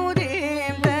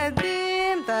ஜனுதீம்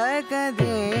ததீம்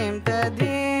தகதீம்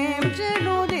ததீம்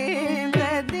ஜனுதீம்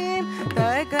ததீம்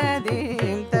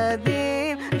தகதீம்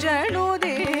ததீம்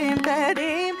ஜனுதீம்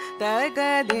ததீம்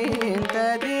தகதீம்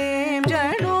ததீம்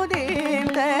ஜனுதீம்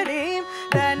ததீம்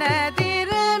தன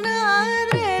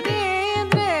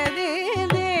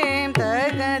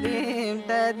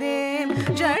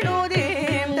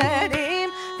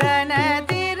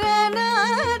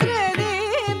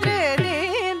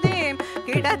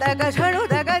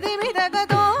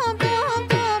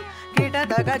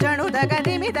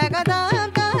daga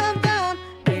tam tam tam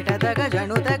kita daga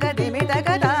janu daga dimi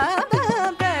daga tam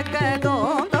tam daga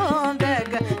tom tom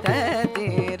daga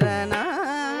tatirana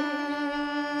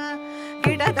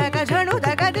kita daga janu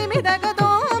daga dimi daga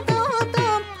tom tom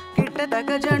tom kita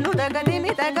daga janu daga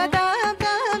dimi daga tam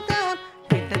tam tam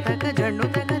kita daga janu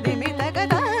daga dimi daga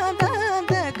tam tam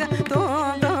daga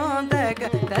tom tom daga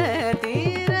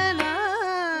tatirana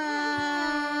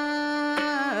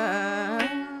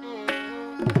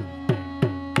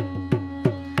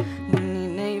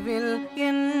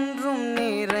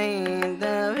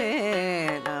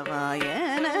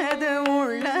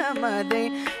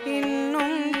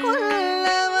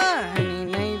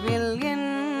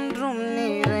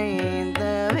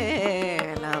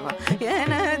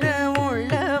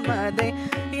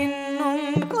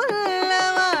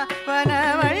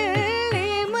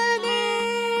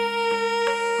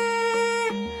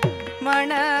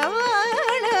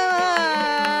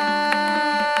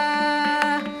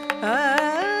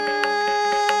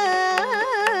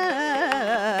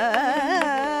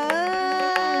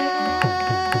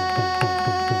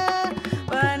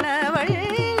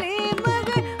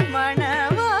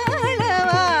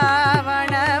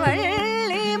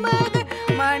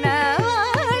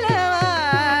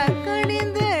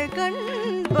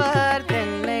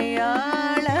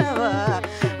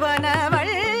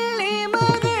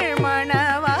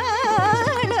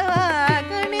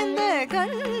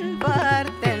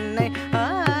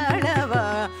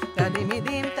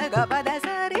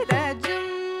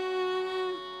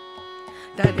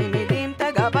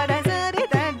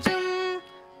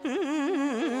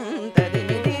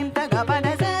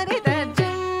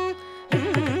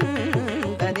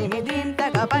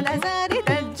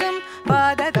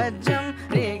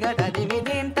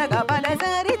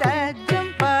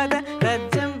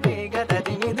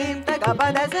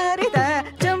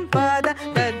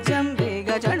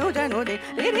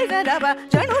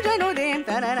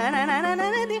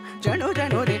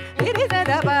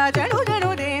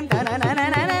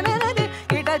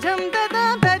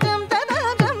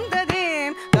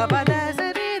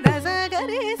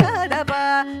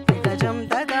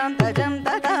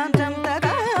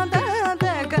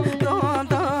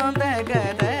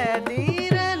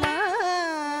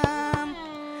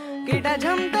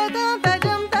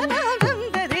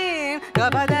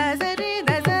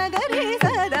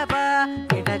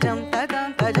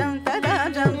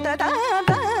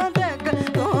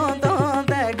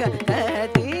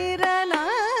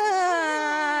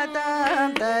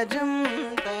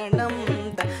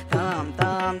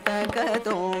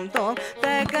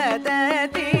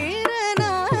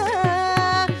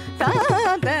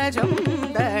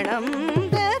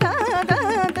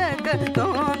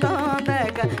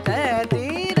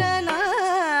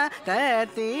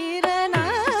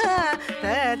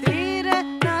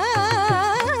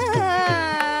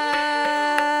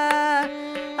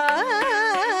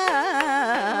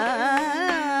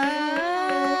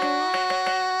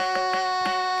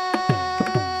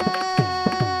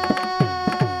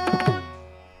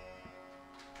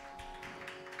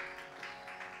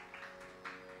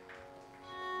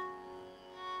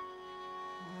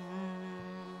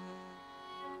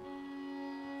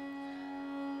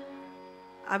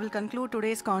I will conclude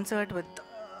today's concert with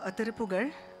a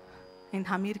Tirupugal in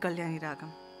Hamir Kalyani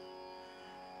Ragam.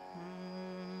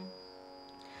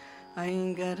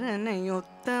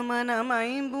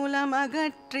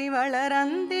 ஐங்கரனையொத்தமனமைம்புலமகற்றி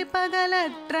வளரந்தி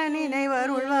பகலற்ற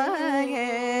நினைவருள்வாயே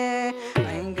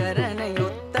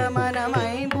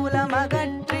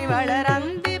ஐங்கரனையொத்தமனமைம்புலமகற்றி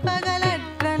வளரந்தி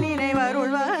பகலற்ற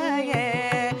நினைவருள்வாயே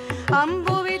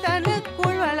அம்புவி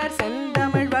தனக்குள் வளர்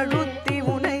செந்தமிழ் வழுத்தி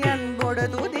உனை அன்போடு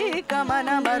துதிக்க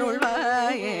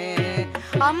மனமருள்வாயே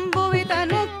அம்புவி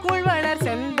தனக்குள் வளர்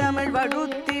செந்தமிழ்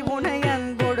வழுத்தி உனை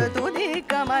அன்போடு துதிக்க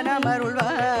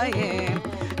மனமருள்வாயே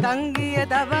தங்கிய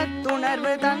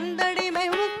தவத்துணர்வு தந்தடிமை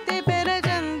முக்தி பெற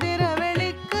சந்திர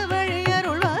வெளிக்கு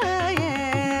வழியருள்வாயே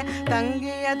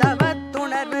தங்கிய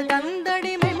தவத்துணர்வு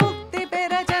தந்தடிமை முக்தி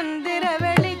பெற சந்திர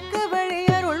வெளிக்கு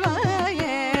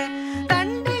வழியருள்வாயே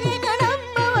தண்டிகை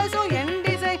கணப்பவசு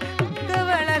எண்டிசை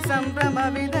கவள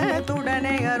சம்பிரமவித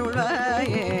துடனை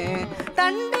அருள்வாயே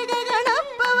தண்டிகை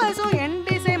கணப்பவசு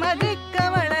எண்டிசை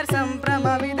மதிக்கவளர்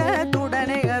சம்பிரமவித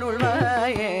துடனை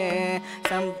அருள்வாயே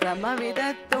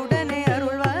சம்பிரமவிதத்துடனே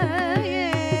அருள்வாயே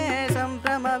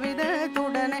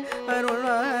சம்பிரமவிதத்துடனே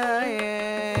அருள்வாயே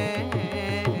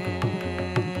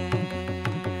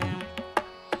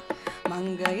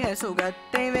மங்கைய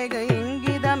சுகத்தை வெக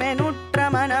இங்கிதமெனுற்ற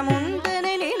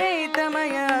மனமுந்தனை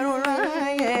நினைத்தமய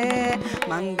அருள்வாயே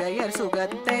மங்கையர்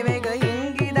சுகத்தை வெக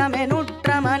இங்கிதமெனுற்ற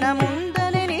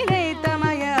மனமுந்தனை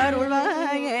நினைத்தமய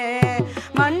அருள்வாயே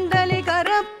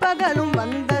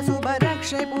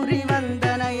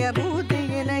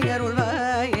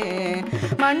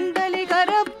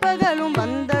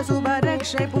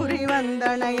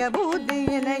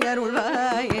என்னை அருள்வாய்